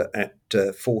at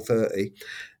 4:30.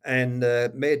 And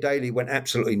Mayor Daley went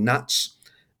absolutely nuts.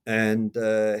 And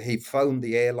he phoned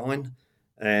the airline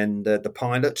and the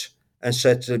pilot and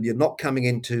said to them, "You're not coming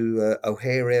into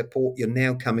O'Hare Airport, you're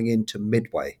now coming into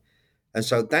Midway." And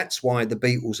so that's why the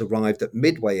Beatles arrived at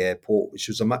Midway Airport, which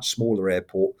was a much smaller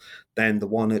airport than the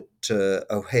one at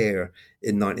O'Hare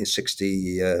in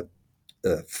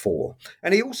 1964.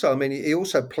 And he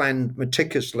also planned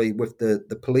meticulously with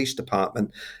the police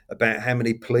department about how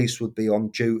many police would be on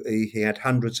duty. He had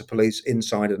hundreds of police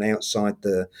inside and outside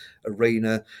the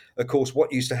arena. Of course,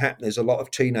 what used to happen is a lot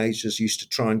of teenagers used to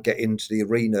try and get into the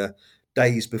arena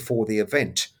days before the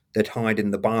event. They'd hide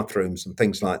in the bathrooms and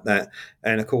things like that.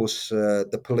 And of course,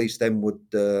 the police then would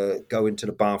go into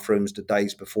the bathrooms the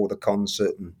days before the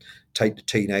concert and take the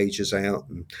teenagers out.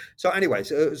 And so anyways,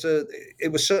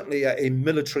 it was certainly a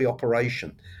military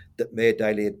operation that Mayor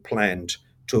Daley had planned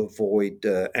to avoid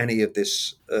any of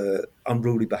this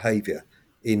unruly behaviour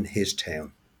in his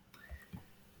town.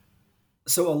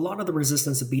 So a lot of the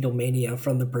resistance of Beatlemania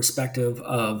from the perspective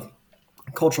of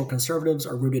cultural conservatives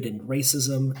are rooted in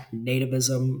racism,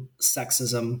 nativism,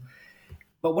 sexism.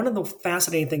 But one of the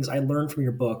fascinating things I learned from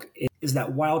your book is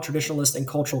that while traditionalists and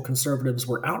cultural conservatives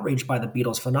were outraged by the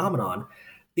Beatles phenomenon,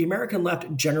 the American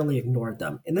left generally ignored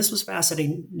them. And this was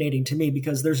fascinating to me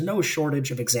because there's no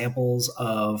shortage of examples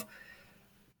of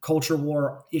culture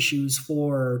war issues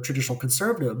for traditional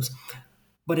conservatives.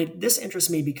 But this interests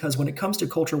me because when it comes to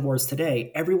culture wars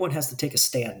today, everyone has to take a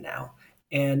stand now.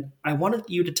 And I wanted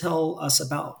you to tell us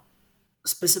about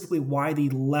specifically why the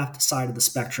left side of the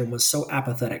spectrum was so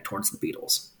apathetic towards the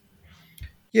Beatles.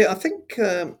 Yeah, I think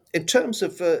in terms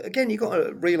of, again, you've got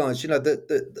to realise,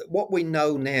 that what we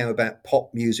know now about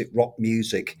pop music, rock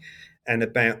music, and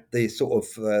about the sort of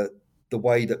the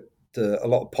way that a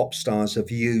lot of pop stars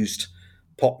have used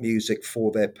pop music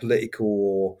for their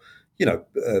political or,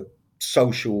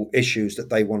 social issues that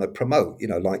they want to promote,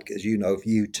 like, as you know, of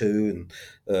U2 and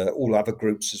all other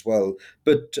groups as well,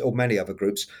 or many other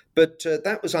groups. But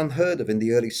that was unheard of in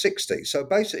the early 60s. So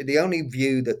basically, the only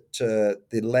view that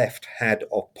the left had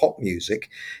of pop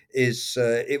music is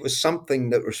it was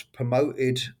something that was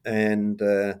promoted and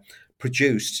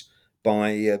produced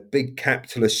by big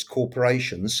capitalist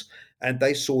corporations. And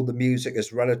they saw the music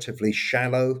as relatively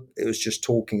shallow. It was just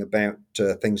talking about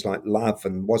things like love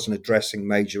and wasn't addressing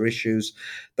major issues.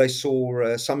 They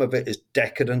saw some of it as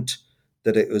decadent,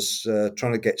 that it was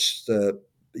trying to get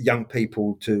young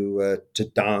people to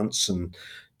dance and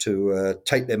to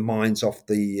take their minds off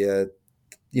the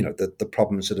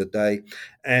problems of the day.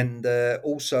 And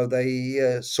also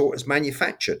they saw it as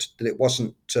manufactured, that it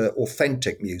wasn't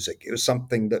authentic music. It was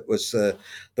something that was the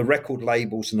record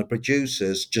labels and the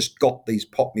producers just got these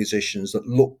pop musicians that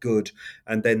look good,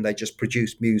 and then they just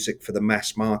produced music for the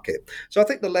mass market. So I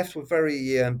think the left were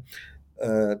very,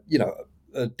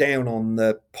 down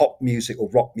on pop music or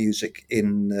rock music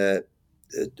in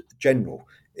general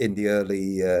in the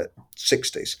early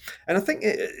 60s. And I think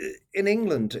in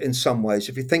England, in some ways,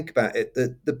 if you think about it,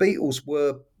 the Beatles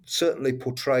were certainly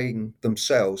portraying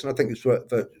themselves, and I think it's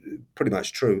pretty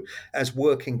much true, as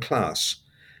working class.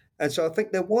 And so I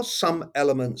think there was some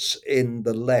elements in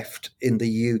the left in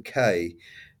the UK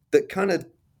that kind of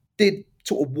did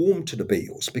sort of warm to the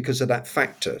Beatles because of that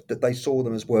factor, that they saw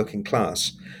them as working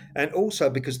class. And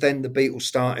also because then the Beatles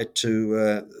started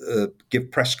to give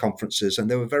press conferences,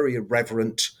 and they were very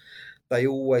irreverent. They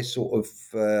always sort of,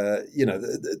 they're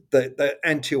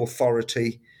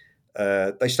anti-authority.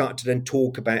 They started to then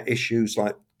talk about issues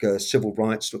like civil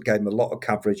rights, that gave them a lot of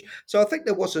coverage. So I think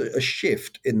there was a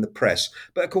shift in the press.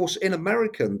 But of course, in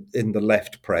America, in the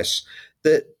left press,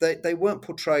 that they weren't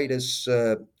portrayed as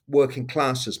working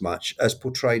class as much as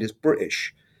portrayed as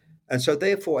British. And so,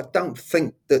 therefore, I don't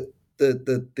think that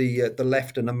the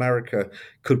left in America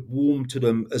could warm to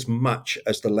them as much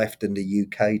as the left in the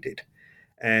UK did.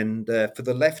 And for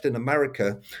the left in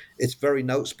America, it's very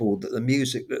noticeable that the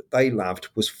music that they loved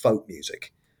was folk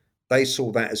music. They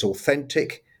saw that as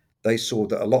authentic. They saw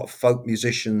that a lot of folk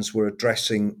musicians were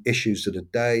addressing issues of the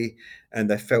day, and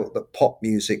they felt that pop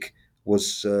music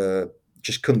was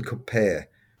just couldn't compare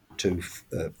to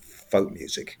folk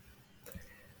music.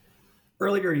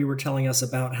 Earlier, you were telling us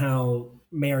about how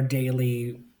Mayor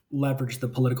Daley leveraged the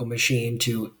political machine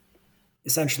to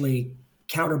essentially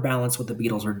counterbalance what the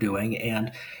Beatles were doing.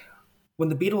 And when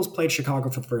the Beatles played Chicago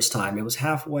for the first time, it was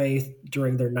halfway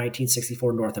during their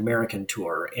 1964 North American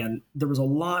tour, and there was a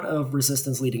lot of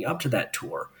resistance leading up to that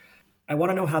tour. I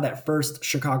want to know how that first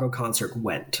Chicago concert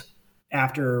went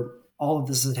after all of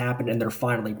this had happened and they're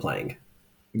finally playing.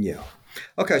 Yeah.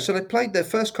 Okay, so they played their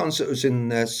first concert was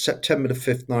in September the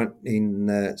 5th,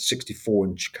 1964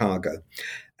 in Chicago.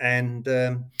 And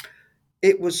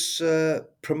it was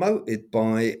promoted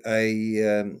by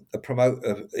a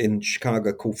promoter in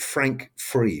Chicago called Frank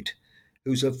Fried,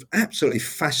 who's an absolutely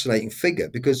fascinating figure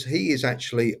because he is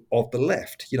actually of the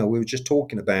left. You know, we were just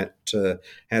talking about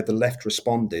how the left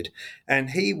responded.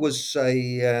 And he was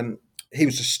a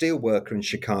steel worker in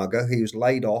Chicago. He was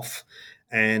laid off.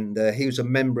 And he was a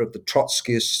member of the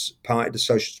Trotskyist Party, the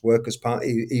Socialist Workers'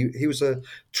 Party. He was a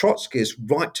Trotskyist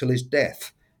right till his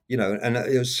death, you know. And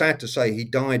it was sad to say he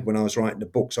died when I was writing the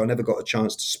book, so I never got a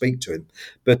chance to speak to him.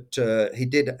 But he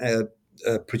did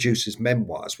produce his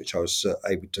memoirs, which I was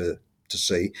able to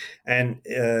see. And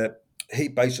he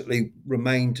basically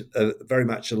remained very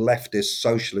much a leftist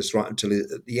socialist right until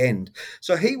the end.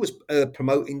 So he was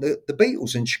promoting the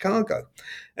Beatles in Chicago.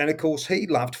 And, of course, he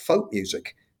loved folk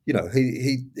music. You know,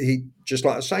 he just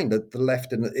like I was saying, that the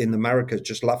left in America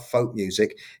just loved folk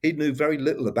music. He knew very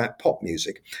little about pop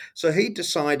music. So he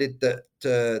decided that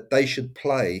they should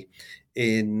play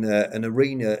in an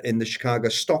arena in the Chicago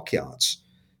Stockyards.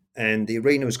 And the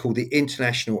arena was called the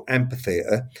International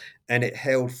Amphitheater, and it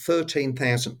held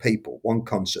 13,000 people, one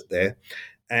concert there.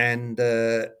 And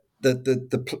the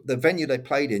venue they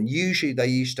played in, usually they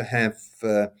used to have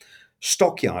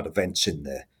stockyard events in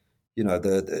there. You know,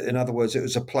 in other words, it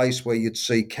was a place where you'd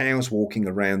see cows walking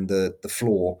around the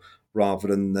floor rather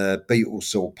than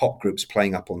Beatles or pop groups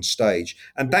playing up on stage.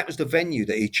 And that was the venue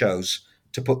that he chose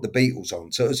to put the Beatles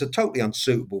on. So it was a totally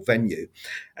unsuitable venue.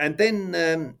 And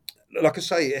then, like I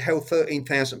say, it held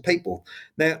 13,000 people.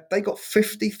 Now, they got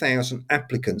 50,000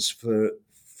 applicants for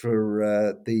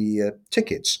the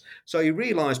tickets. So he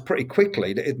realised pretty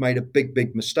quickly that he'd made a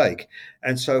big mistake.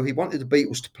 And so he wanted the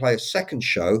Beatles to play a second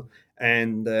show,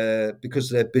 and because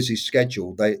of their busy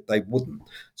schedule, they wouldn't.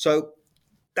 So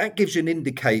that gives you an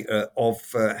indicator of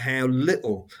how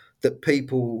little that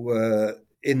people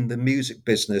in the music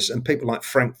business and people like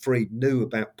Frank Fried knew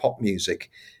about pop music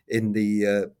in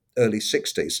the early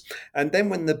 60s. And then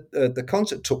when the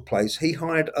concert took place, he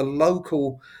hired a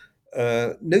local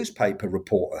newspaper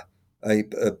reporter, a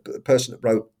person that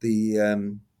wrote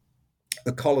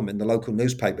a column in the local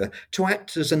newspaper, to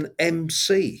act as an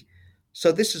MC.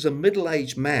 So this is a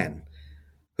middle-aged man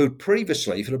who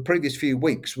previously, for the previous few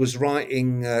weeks, was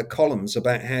writing columns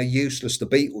about how useless the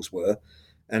Beatles were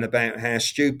and about how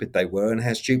stupid they were and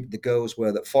how stupid the girls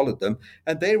were that followed them.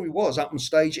 And there he was up on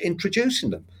stage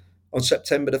introducing them on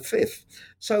September the 5th.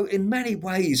 So in many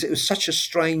ways, it was such a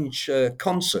strange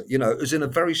concert. You know, it was in a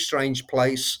very strange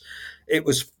place. It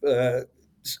was a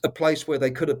place where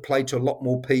they could have played to a lot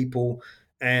more people.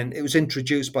 And it was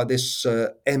introduced by this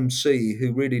MC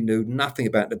who really knew nothing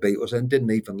about the Beatles and didn't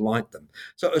even like them.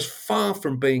 So it was far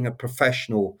from being a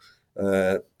professional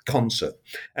concert.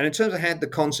 And in terms of how the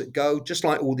concert go, just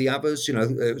like all the others, you know,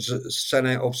 it was sent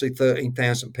out, obviously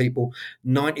 13,000 people,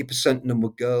 90% of them were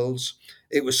girls.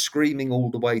 It was screaming all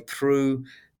the way through.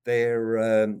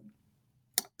 Their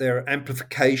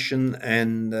amplification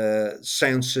and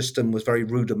sound system was very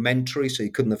rudimentary, so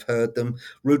you couldn't have heard them.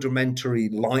 Rudimentary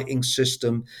lighting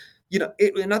system. You know,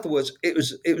 in other words, it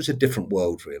was a different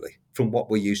world, really, from what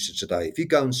we're used to today. If you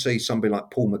go and see somebody like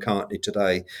Paul McCartney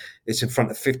today, it's in front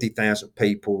of 50,000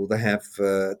 people. They have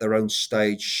their own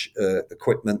stage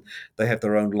equipment. They have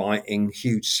their own lighting,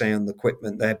 huge sound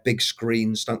equipment. They have big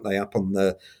screens, don't they, up on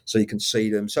so you can see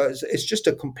them. So it's just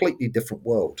a completely different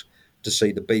world to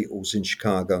see the Beatles in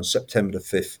Chicago on September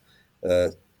the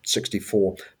 5th,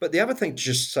 64. But the other thing to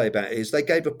just say about it is they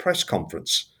gave a press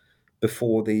conference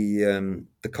before the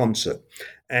concert.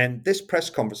 And this press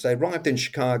conference, they arrived in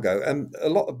Chicago, and a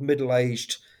lot of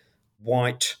middle-aged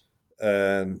white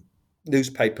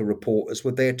newspaper reporters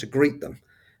were there to greet them.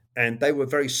 and they were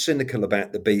very cynical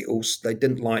about the Beatles. They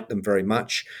didn't like them very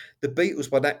much. The Beatles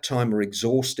by that time were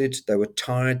exhausted. They were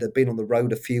tired. They'd been on the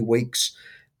road a few weeks,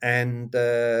 and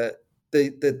the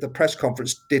press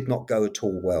conference did not go at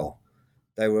all well.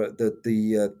 They were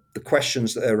the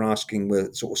questions that they were asking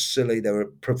were sort of silly. They were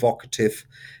provocative,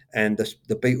 and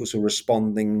the Beatles were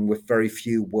responding with very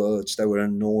few words. They were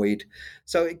annoyed,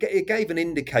 so it gave an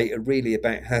indicator really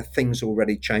about how things were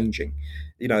already changing.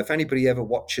 You know, if anybody ever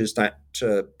watches that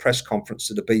press conference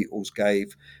that the Beatles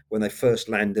gave when they first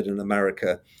landed in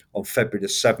America on February the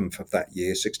 7th of that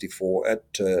year, 64,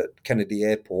 at Kennedy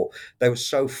Airport, they were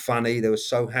so funny. They were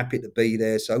so happy to be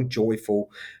there, so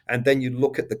joyful. And then you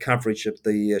look at the coverage of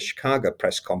the Chicago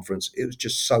press conference, it was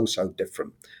just so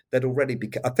different. I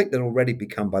think they'd already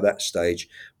become by that stage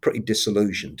pretty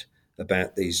disillusioned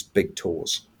about these big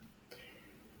tours.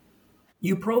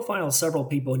 You profile several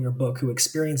people in your book who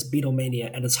experienced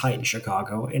Beatlemania at its height in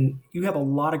Chicago, and you have a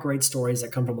lot of great stories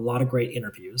that come from a lot of great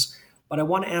interviews. But I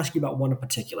want to ask you about one in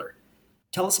particular.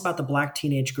 Tell us about the black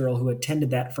teenage girl who attended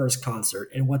that first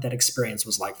concert and what that experience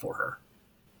was like for her.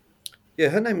 Yeah,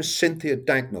 her name is Cynthia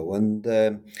Dagnall,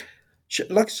 and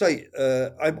like I say,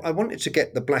 I wanted to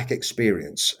get the black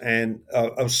experience, and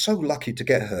I was so lucky to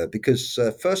get her because,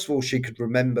 first of all, she could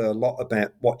remember a lot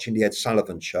about watching the Ed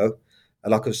Sullivan Show. And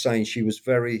like I was saying, she was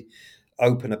very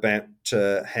open about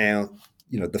how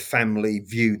the family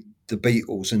viewed the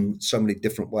Beatles in so many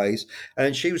different ways.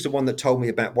 And she was the one that told me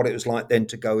about what it was like then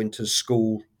to go into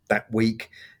school that week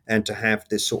and to have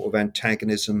this sort of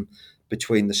antagonism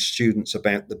between the students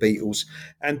about the Beatles.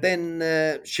 And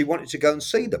then she wanted to go and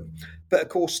see them. But of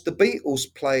course, the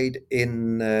Beatles played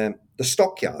in the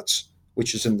Stockyards,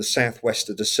 which is in the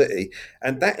southwest of the city.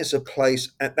 And that is a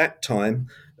place at that time,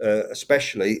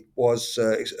 especially, was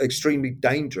extremely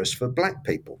dangerous for black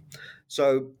people.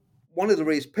 So one of the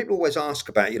reasons people always ask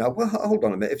about, well, hold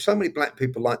on a minute, if so many black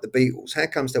people like the Beatles, how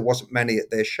comes there wasn't many at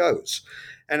their shows?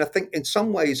 And I think in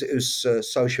some ways it was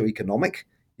socioeconomic.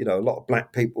 A lot of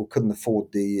black people couldn't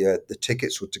afford the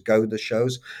tickets or to go to the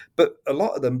shows, but a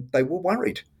lot of them, they were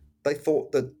worried. They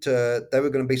thought that they were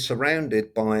going to be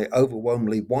surrounded by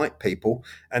overwhelmingly white people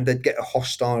and they'd get a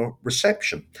hostile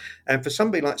reception. And for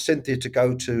somebody like Cynthia to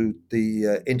go to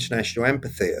the International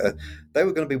Amphitheatre, they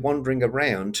were going to be wandering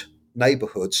around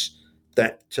neighbourhoods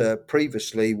that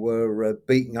previously were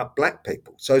beating up black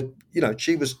people. So,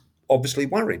 she was obviously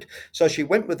worried. So she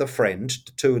went with a friend,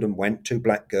 the two of them went, two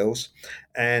black girls,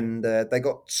 and they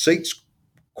got seats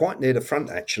quite near the front,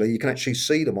 actually. You can actually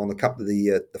see them on a couple of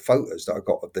the photos that I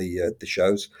got of the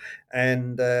shows.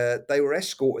 And they were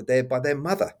escorted there by their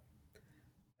mother.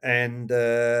 And,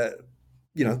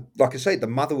 like I say, the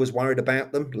mother was worried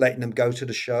about them, letting them go to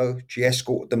the show. She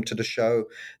escorted them to the show.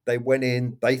 They went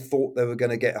in. They thought they were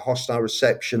going to get a hostile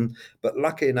reception, but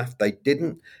lucky enough, they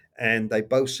didn't. And they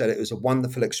both said it was a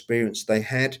wonderful experience they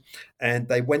had. And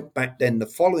they went back then the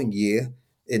following year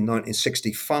in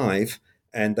 1965,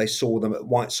 and they saw them at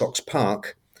White Sox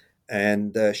Park.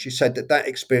 And she said that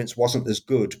experience wasn't as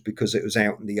good because it was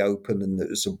out in the open and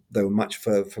they were much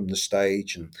further from the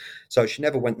stage. And so she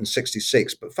never went in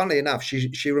 66. But funnily enough,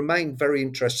 she remained very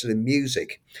interested in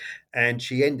music. And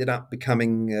she ended up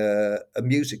becoming a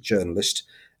music journalist.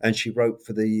 And she wrote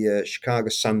for the Chicago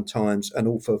Sun-Times and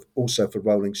also for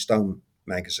Rolling Stone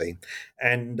magazine.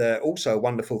 And also a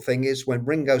wonderful thing is when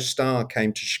Ringo Starr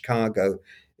came to Chicago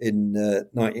in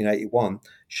 1981,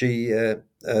 she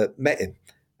met him.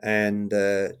 And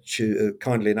she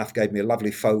kindly enough gave me a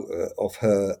lovely photo of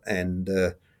her and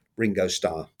Ringo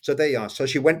Starr. So there you are. So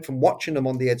she went from watching them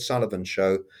on the Ed Sullivan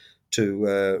Show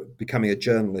to becoming a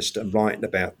journalist and writing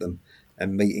about them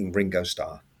and meeting Ringo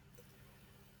Starr.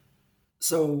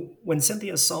 So when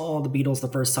Cynthia saw the Beatles the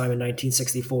first time in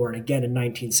 1964 and again in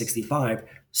 1965,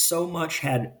 so much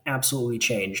had absolutely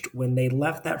changed. When they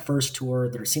left that first tour,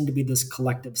 there seemed to be this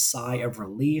collective sigh of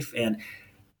relief, and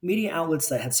media outlets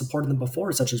that had supported them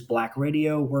before, such as Black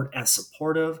Radio, weren't as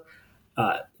supportive.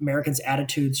 Americans'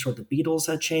 attitudes toward the Beatles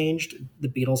had changed. The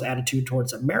Beatles' attitude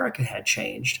towards America had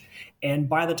changed. And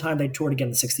by the time they toured again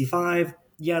in 65,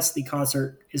 yes, the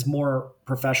concert is more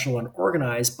professional and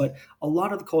organized, but a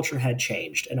lot of the culture had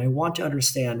changed. And I want to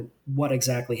understand what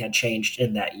exactly had changed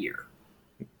in that year.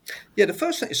 Yeah, the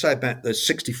first thing to say about the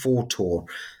 64 tour,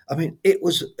 I mean, it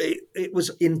was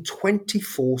in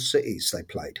 24 cities they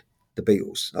played, the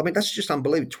Beatles. I mean, that's just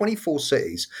unbelievable. 24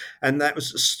 cities, and that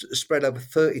was spread over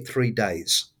 33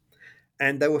 days.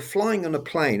 And they were flying on a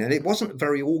plane, and it wasn't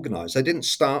very organized. They didn't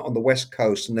start on the West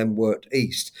Coast and then worked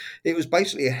east. It was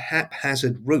basically a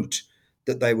haphazard route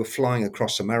that they were flying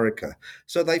across America.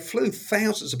 So they flew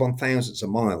thousands upon thousands of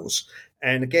miles.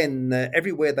 And again,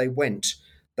 everywhere they went,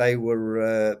 They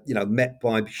were, met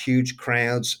by huge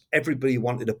crowds. Everybody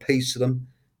wanted a piece of them.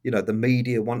 The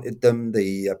media wanted them,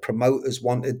 the promoters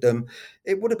wanted them.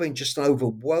 It would have been just an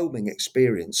overwhelming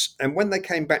experience. And when they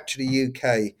came back to the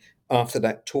UK after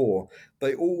that tour,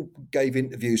 they all gave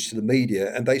interviews to the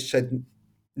media and they said,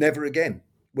 never again.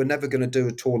 We're never going to do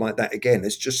a tour like that again.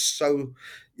 It's just so,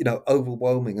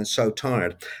 overwhelming and so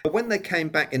tired. But when they came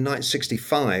back in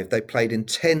 1965, they played in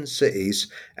 10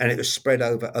 cities and it was spread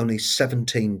over only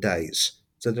 17 days.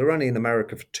 So they're only in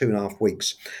America for 2.5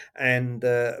 weeks. And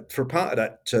for a part of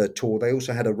that tour, they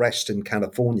also had a rest in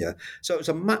California. So it was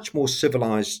a much more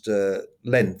civilized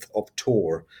length of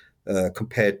tour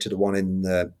compared to the one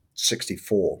in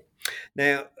 64.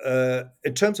 Now,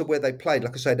 in terms of where they played,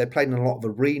 like I say, they played in a lot of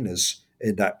arenas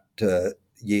in that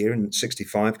year in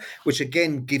 65, which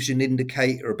again gives you an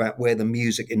indicator about where the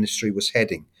music industry was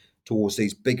heading, towards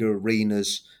these bigger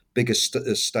arenas, bigger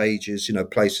stages,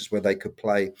 places where they could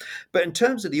play. But in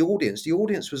terms of the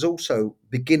audience was also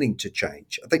beginning to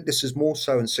change. I think this is more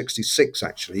so in 66,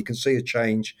 actually. You can see a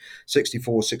change,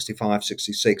 64, 65,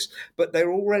 66. But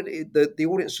they're already, the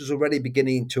audience was already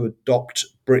beginning to adopt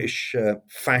British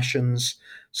fashions.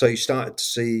 So you started to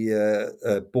see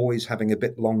boys having a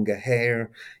bit longer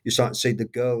hair. You start to see the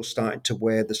girls starting to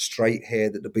wear the straight hair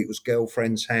that the Beatles'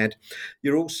 girlfriends had.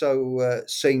 You're also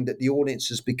seeing that the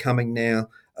audience is becoming now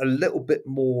a little bit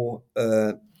more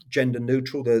gender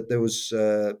neutral. There was,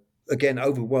 again,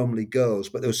 overwhelmingly girls,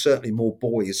 but there was certainly more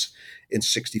boys in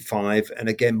 65 and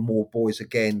again, more boys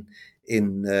again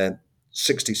in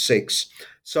 66.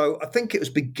 So I think it was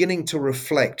beginning to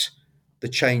reflect the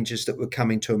changes that were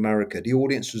coming to America. The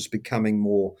audience was becoming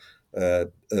more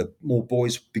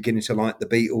boys beginning to like the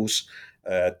Beatles.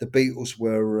 The Beatles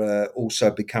were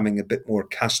also becoming a bit more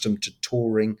accustomed to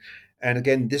touring. And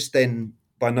again, this then,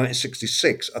 by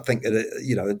 1966, I think it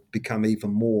had become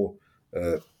even more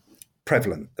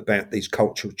prevalent about these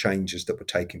cultural changes that were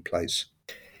taking place.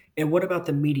 And what about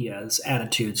the media's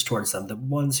attitudes towards them, the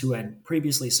ones who had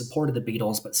previously supported the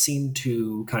Beatles but seemed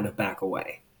to kind of back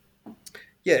away?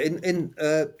 Yeah, in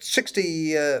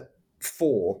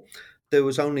 64, there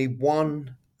was only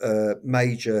one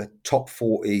major top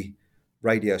 40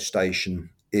 radio station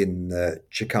in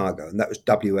Chicago, and that was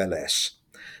WLS.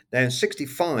 Now, in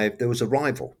 65, there was a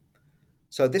rival.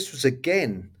 So this was,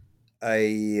 again,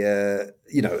 a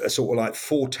sort of like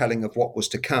foretelling of what was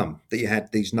to come, that you had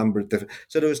these number of different.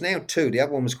 So there was now two. The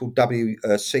other one was called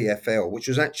WCFL, which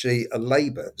was actually a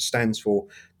Labour, stands for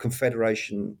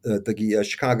Confederation, the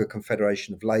Chicago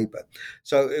Confederation of Labour.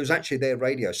 So it was actually their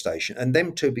radio station. And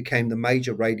them two became the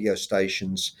major radio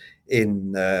stations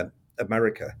in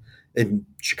America, in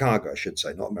Chicago, I should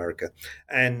say, not America.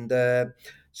 And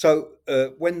so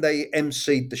when they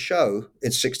emceed the show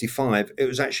in 65, it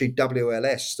was actually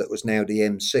WLS that was now the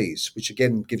MCs, which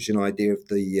again gives you an idea of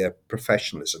the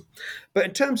professionalism. But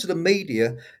in terms of the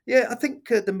media, yeah, I think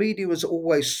the media was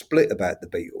always split about the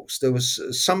Beatles. There was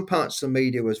some parts of the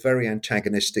media was very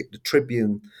antagonistic. The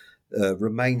Tribune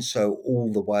remained so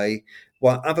all the way,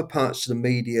 while other parts of the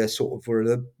media sort of were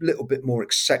a little bit more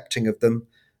accepting of them.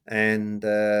 And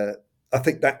I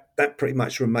think that pretty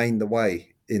much remained the way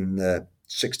in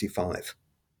 65.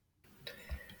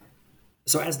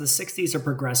 So as the 60s are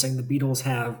progressing, the Beatles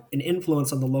have an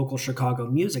influence on the local Chicago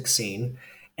music scene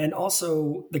and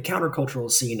also the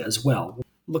countercultural scene as well.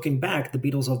 Looking back, the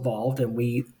Beatles evolved and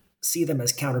we see them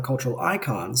as countercultural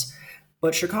icons,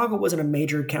 but Chicago wasn't a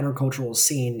major countercultural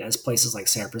scene as places like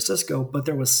San Francisco, but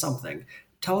there was something.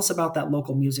 Tell us about that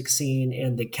local music scene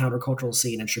and the countercultural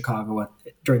scene in Chicago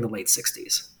during the late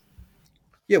 60s.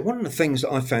 Yeah, one of the things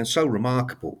that I found so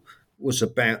remarkable was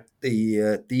about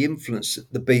the influence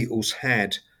that the Beatles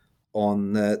had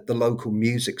on the local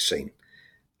music scene.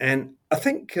 And I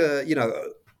think,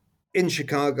 in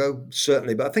Chicago,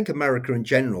 certainly, but I think America in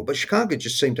general, but Chicago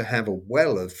just seemed to have a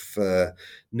well of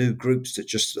new groups that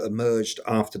just emerged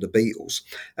after the Beatles.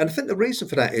 And I think the reason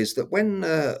for that is that when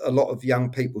a lot of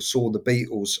young people saw the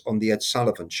Beatles on the Ed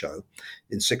Sullivan Show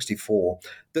in 64,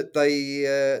 that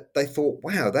they thought,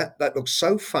 wow, that looks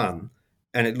so fun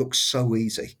and it looks so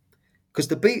easy. Because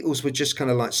the Beatles were just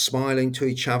kind of like smiling to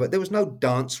each other. There was no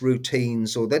dance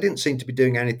routines, or they didn't seem to be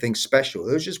doing anything special.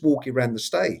 They were just walking around the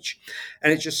stage.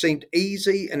 And it just seemed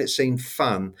easy and it seemed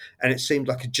fun. And it seemed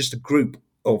like just a group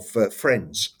of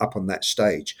friends up on that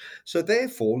stage. So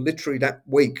therefore, literally that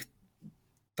week,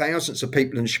 thousands of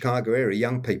people in the Chicago area,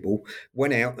 young people,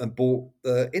 went out and bought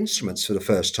instruments for the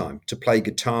first time to play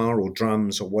guitar or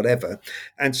drums or whatever.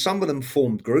 And some of them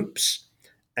formed groups.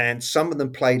 And some of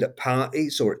them played at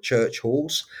parties or at church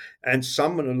halls. And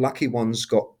some of the lucky ones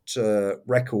got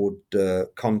record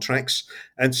contracts.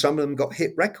 And some of them got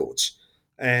hit records.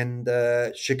 And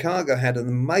Chicago had an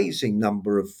amazing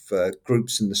number of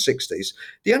groups in the 60s.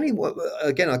 The only one,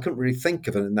 again, I couldn't really think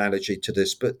of an analogy to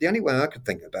this, but the only way I could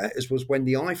think about it was when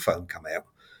the iPhone came out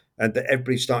and that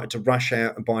everybody started to rush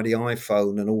out and buy the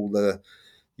iPhone and all the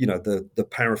the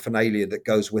paraphernalia that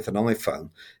goes with an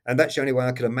iPhone. And that's the only way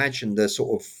I could imagine the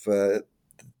sort of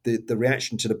the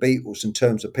reaction to the Beatles in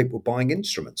terms of people buying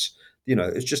instruments.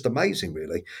 It's just amazing,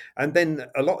 really. And then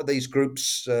a lot of these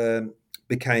groups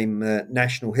became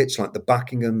national hits, like the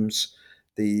Buckinghams,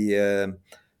 the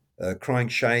Crying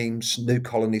Shames, New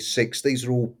Colony Six. These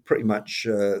are all pretty much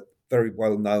very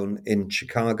well known in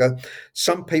Chicago.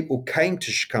 Some people came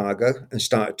to Chicago and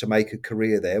started to make a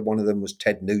career there. One of them was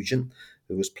Ted Nugent,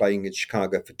 who was playing in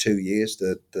Chicago for 2 years.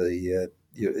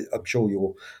 I'm sure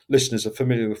your listeners are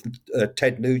familiar with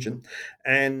Ted Nugent.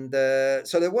 And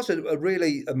so there was a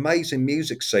really amazing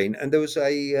music scene, and there was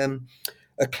a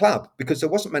club, because there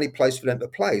wasn't many places for them to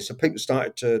play. So people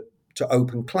started to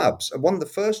open clubs. And one of the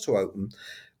first to open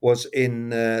was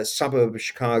in a suburb of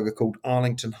Chicago called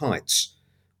Arlington Heights,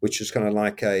 which was kind of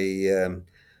like a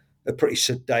pretty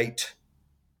sedate,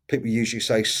 people usually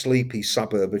say sleepy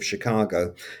suburb of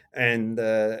Chicago. And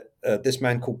this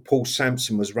man called Paul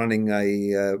Sampson was running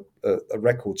a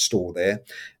record store there.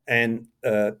 And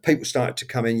people started to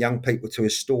come in, young people, to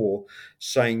his store,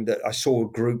 saying that I saw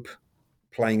a group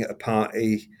playing at a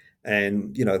party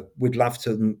and, we'd love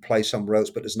to play somewhere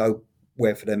else, but there's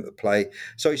nowhere for them to play.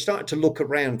 So he started to look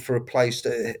around for a place,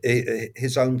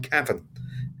 his own cavern.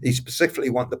 He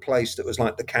specifically wanted the place that was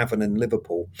like the Cavern in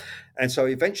Liverpool. And so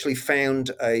he eventually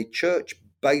found a church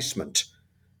basement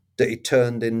that he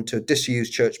turned into, a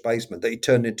disused church basement that he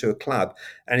turned into a club,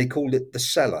 and he called it the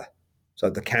Cellar.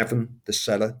 So the Cavern, the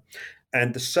Cellar.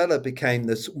 And the Cellar became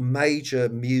this major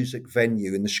music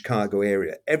venue in the Chicago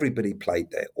area. Everybody played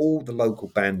there. All the local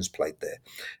bands played there.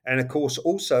 And of course,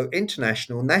 also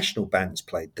international, national bands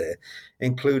played there,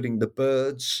 including the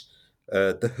Byrds,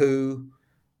 the Who,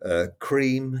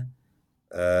 Cream,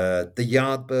 the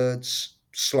Yardbirds,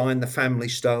 Sly and the Family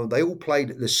Stone. They all played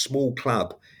at this small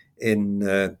club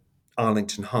in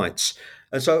Arlington Heights.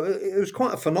 And so it was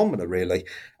quite a phenomenon, really.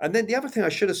 And then the other thing I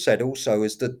should have said also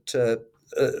is that,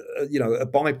 a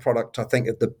byproduct, I think,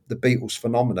 of the Beatles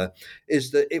phenomena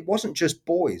is that it wasn't just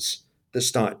boys that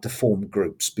started to form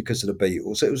groups because of the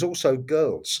Beatles. It was also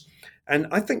girls. And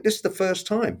I think this is the first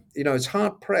time. It's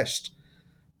hard-pressed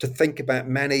to think about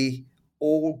many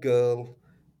all-girl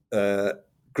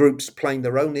groups playing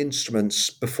their own instruments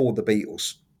before the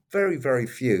Beatles. Very, very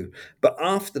few. But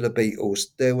after the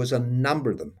Beatles, there was a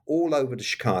number of them all over the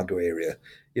Chicago area.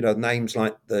 Names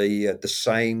like the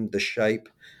Same, the Shape,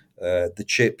 the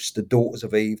Chips, the Daughters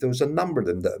of Eve. There was a number of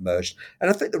them that emerged. And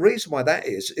I think the reason why that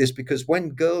is because when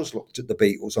girls looked at the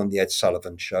Beatles on the Ed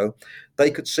Sullivan Show,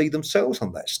 they could see themselves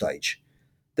on that stage.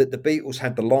 That the Beatles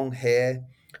had the long hair.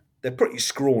 They're pretty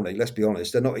scrawny, let's be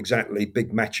honest. They're not exactly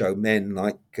big macho men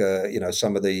like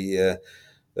some of the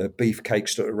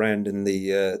beefcakes that were around in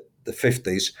the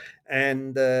 50s.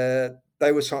 And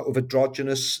they were sort of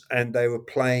androgynous, and they were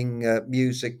playing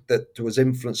music that was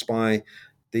influenced by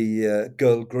the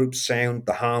girl group sound,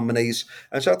 the harmonies.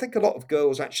 And so I think a lot of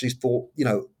girls actually thought,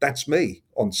 that's me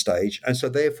on stage. And so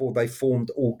therefore they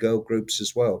formed all girl groups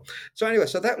as well. So anyway,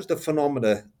 so that was the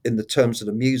phenomena in the terms of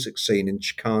the music scene in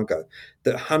Chicago,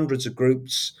 that hundreds of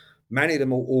groups, many of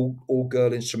them all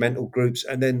girl instrumental groups.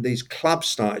 And then these clubs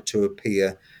started to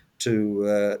appear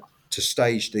to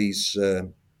stage these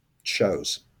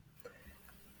shows.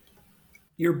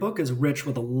 Your book is rich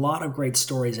with a lot of great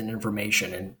stories and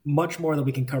information, and much more that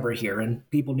we can cover here, and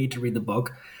people need to read the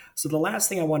book. So the last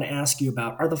thing I want to ask you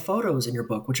about are the photos in your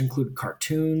book, which include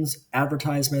cartoons,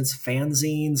 advertisements,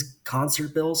 fanzines,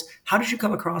 concert bills. How did you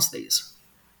come across these?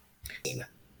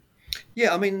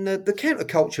 Yeah, I mean, the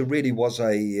counterculture really was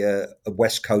a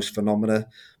West Coast phenomena,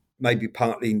 maybe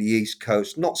partly in the East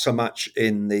Coast, not so much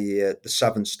in the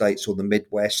southern states or the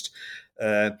Midwest.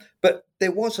 But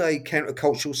there was a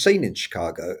countercultural scene in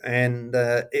Chicago, and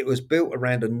it was built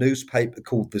around a newspaper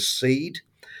called The Seed.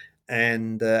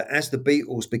 And as the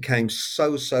Beatles became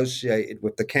so associated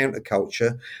with the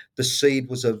counterculture, The Seed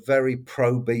was a very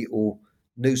pro-Beatle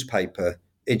newspaper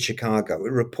in Chicago.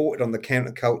 It reported on the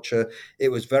counterculture. It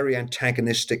was very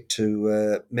antagonistic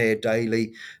to Mayor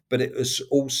Daley, but it was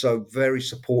also very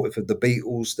supportive of the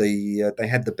Beatles. They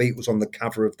had the Beatles on the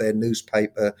cover of their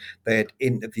newspaper. They had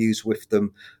interviews with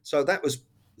them. So that was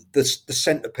the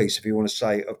centerpiece, if you want to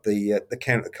say, of the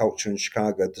counterculture in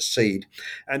Chicago, The Seed.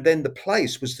 And then the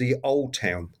place was the Old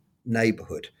Town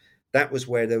neighborhood. That was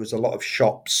where there was a lot of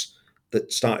shops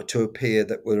that started to appear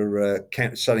that were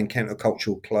selling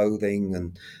countercultural clothing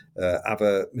and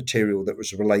other material that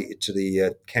was related to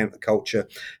the counterculture.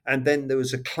 And then there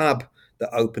was a club that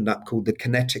opened up called the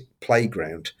Kinetic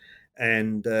Playground.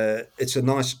 And it's a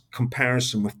nice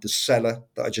comparison with the Cellar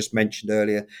that I just mentioned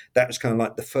earlier. That was kind of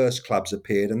like the first clubs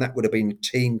appeared, and that would have been a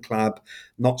teen club,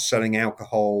 not selling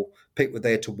alcohol. People were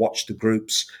there to watch the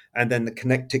groups. And then the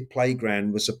Kinetic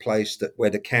Playground was a place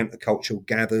where the counterculture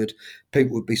gathered.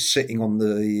 People would be sitting on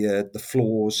the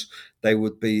floors.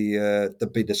 There'd be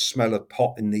the smell of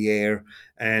pot in the air.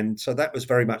 And so that was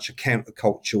very much a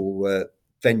countercultural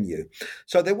venue.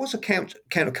 So there was a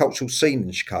countercultural scene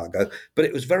in Chicago, but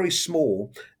it was very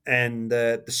small, and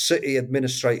the city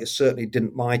administrators certainly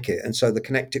didn't like it. And so the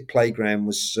Kinetic Playground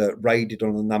was raided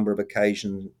on a number of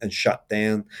occasions and shut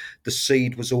down. The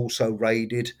Seed was also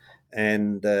raided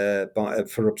and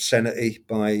for obscenity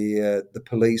by the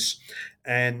police.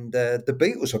 And the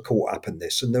Beatles were caught up in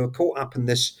this, and they were caught up in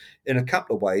this in a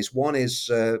couple of ways. One is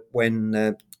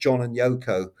when John and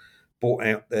Yoko brought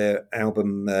out their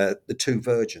album, The Two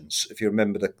Virgins. If you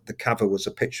remember, the cover was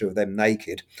a picture of them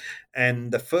naked.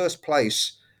 And the first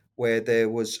place where there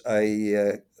was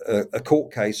a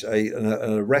court case, an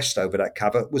arrest over that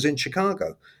cover, was in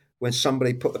Chicago, when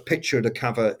somebody put a picture of the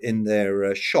cover in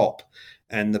their shop,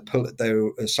 and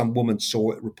some woman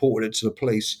saw it, reported it to the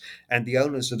police, and the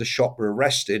owners of the shop were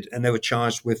arrested, and they were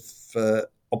charged with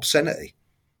obscenity.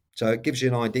 So it gives you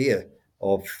an idea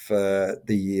of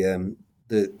the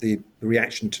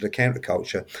reaction to the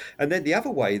counterculture. And then the other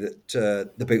way that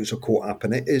the Beatles were caught up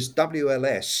in it is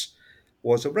WLS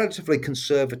was a relatively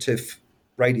conservative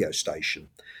radio station.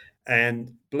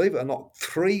 And believe it or not,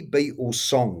 3 Beatles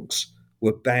songs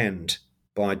were banned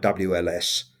by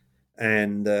WLS.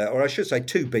 And, or I should say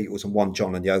 2 Beatles and 1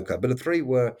 John and Yoko. But the 3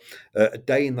 were A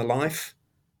Day in the Life,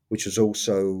 which was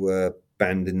also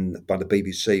banned by the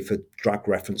BBC for drug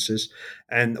references,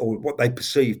 or what they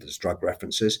perceived as drug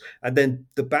references. And then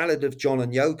the Ballad of John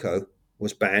and Yoko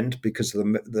was banned because of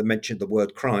the mention of the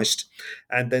word Christ.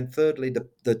 And then thirdly,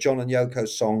 the John and Yoko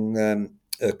song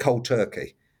Cold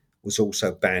Turkey was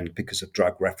also banned because of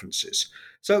drug references.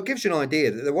 So it gives you an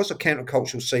idea that there was a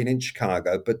countercultural scene in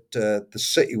Chicago, but the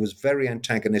city was very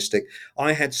antagonistic.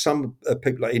 I had some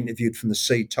people I interviewed from the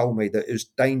Seed told me that it was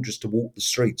dangerous to walk the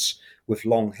streets with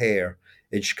long hair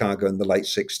in Chicago in the late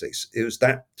 60s. It was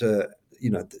that,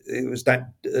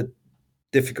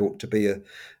 difficult to be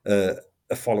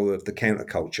a follower of the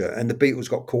counterculture, and the Beatles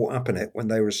got caught up in it when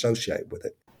they were associated with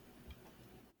it.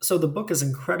 So the book is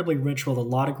incredibly rich with a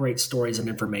lot of great stories and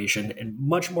information, and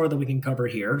much more than we can cover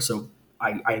here. So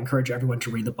I encourage everyone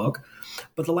to read the book.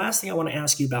 But the last thing I want to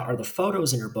ask you about are the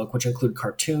photos in your book, which include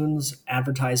cartoons,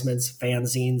 advertisements,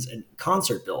 fanzines, and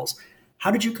concert bills.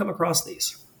 How did you come across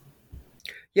these?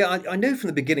 Yeah, I knew from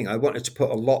the beginning I wanted to put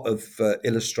a lot of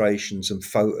illustrations and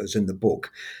photos in the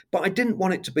book, but I didn't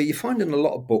want it to be. You find in a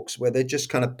lot of books where they're just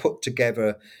kind of put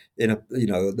together in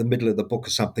the middle of the book or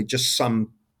something, just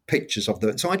some pictures of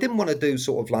them. So I didn't want to do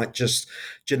sort of like just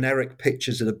generic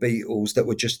pictures of the Beatles that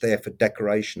were just there for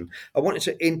decoration. I wanted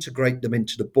to integrate them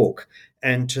into the book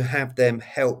and to have them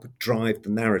help drive the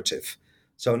narrative.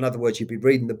 So in other words, you'd be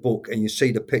reading the book and you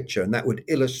see the picture, and that would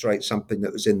illustrate something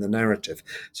that was in the narrative.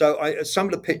 So some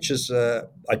of the pictures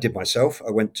I did myself.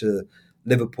 I went to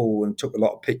Liverpool and took a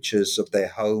lot of pictures of their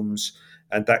homes,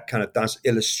 and that kind of does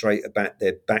illustrate about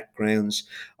their backgrounds.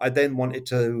 I then wanted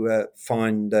to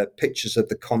find pictures of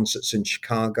the concerts in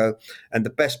Chicago, and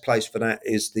the best place for that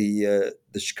is the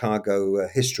Chicago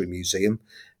History Museum,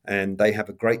 and they have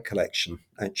a great collection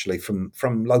actually from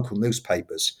local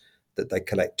newspapers that they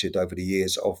collected over the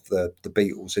years of the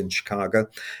Beatles in Chicago.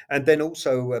 And then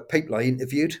also people I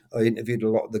interviewed a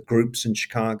lot of the groups in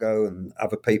Chicago and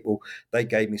other people. They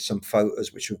gave me some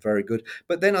photos, which were very good.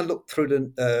 But then I looked through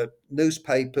the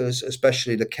newspapers,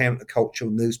 especially the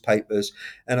countercultural newspapers,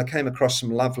 and I came across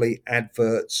some lovely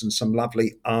adverts and some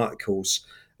lovely articles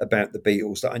about the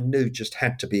Beatles that I knew just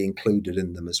had to be included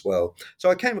in them as well. So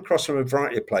I came across from a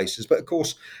variety of places. But of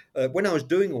course, when I was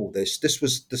doing all this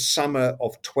was the summer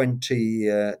of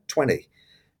 2020.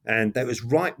 And that was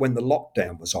right when the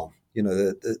lockdown was on,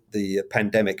 the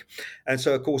pandemic. And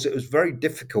so, of course, it was very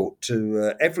difficult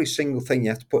to, every single thing you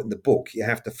have to put in the book, you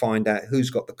have to find out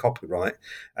who's got the copyright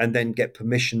and then get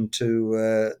permission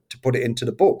to put it into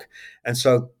the book. And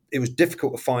so it was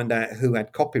difficult to find out who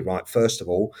had copyright, first of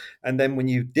all. And then when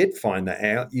you did find that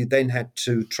out, you then had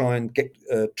to try and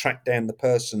track down the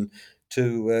person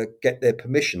to get their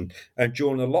permission. And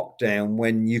during a lockdown,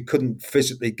 when you couldn't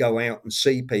physically go out and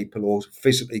see people or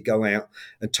physically go out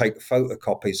and take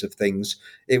photocopies of things,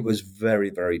 it was very,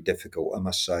 very difficult, I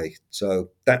must say. So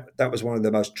that was one of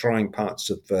the most trying parts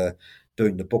of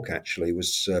doing the book, actually,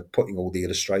 was putting all the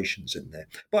illustrations in there.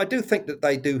 But I do think that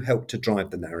they do help to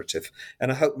drive the narrative,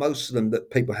 and I hope most of them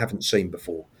that people haven't seen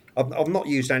before. I've not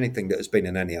used anything that has been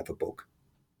in any other book.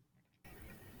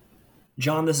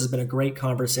 John, this has been a great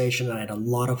conversation, and I had a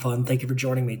lot of fun. Thank you for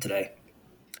joining me today.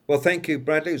 Well, thank you,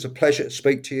 Bradley. It was a pleasure to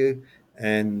speak to you,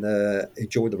 and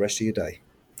enjoy the rest of your day.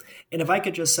 And if I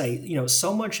could just say,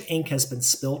 so much ink has been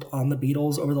spilt on the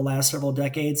Beatles over the last several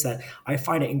decades that I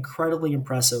find it incredibly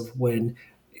impressive when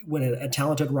a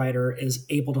talented writer is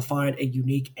able to find a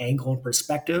unique angle and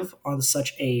perspective on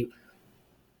such a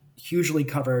hugely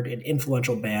covered and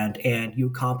influential band, and you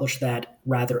accomplish that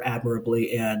rather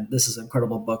admirably. And this is an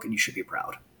incredible book, and you should be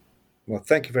proud. Well,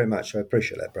 thank you very much. I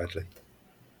appreciate that, Bradley.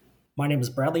 My name is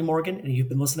Bradley Morgan, and you've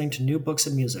been listening to New Books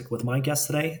in Music with my guest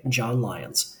today, John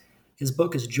Lyons. His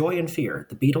book is Joy and Fear,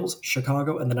 The Beatles,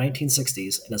 Chicago, and the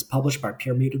 1960s, and is published by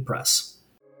Pure Muted Press.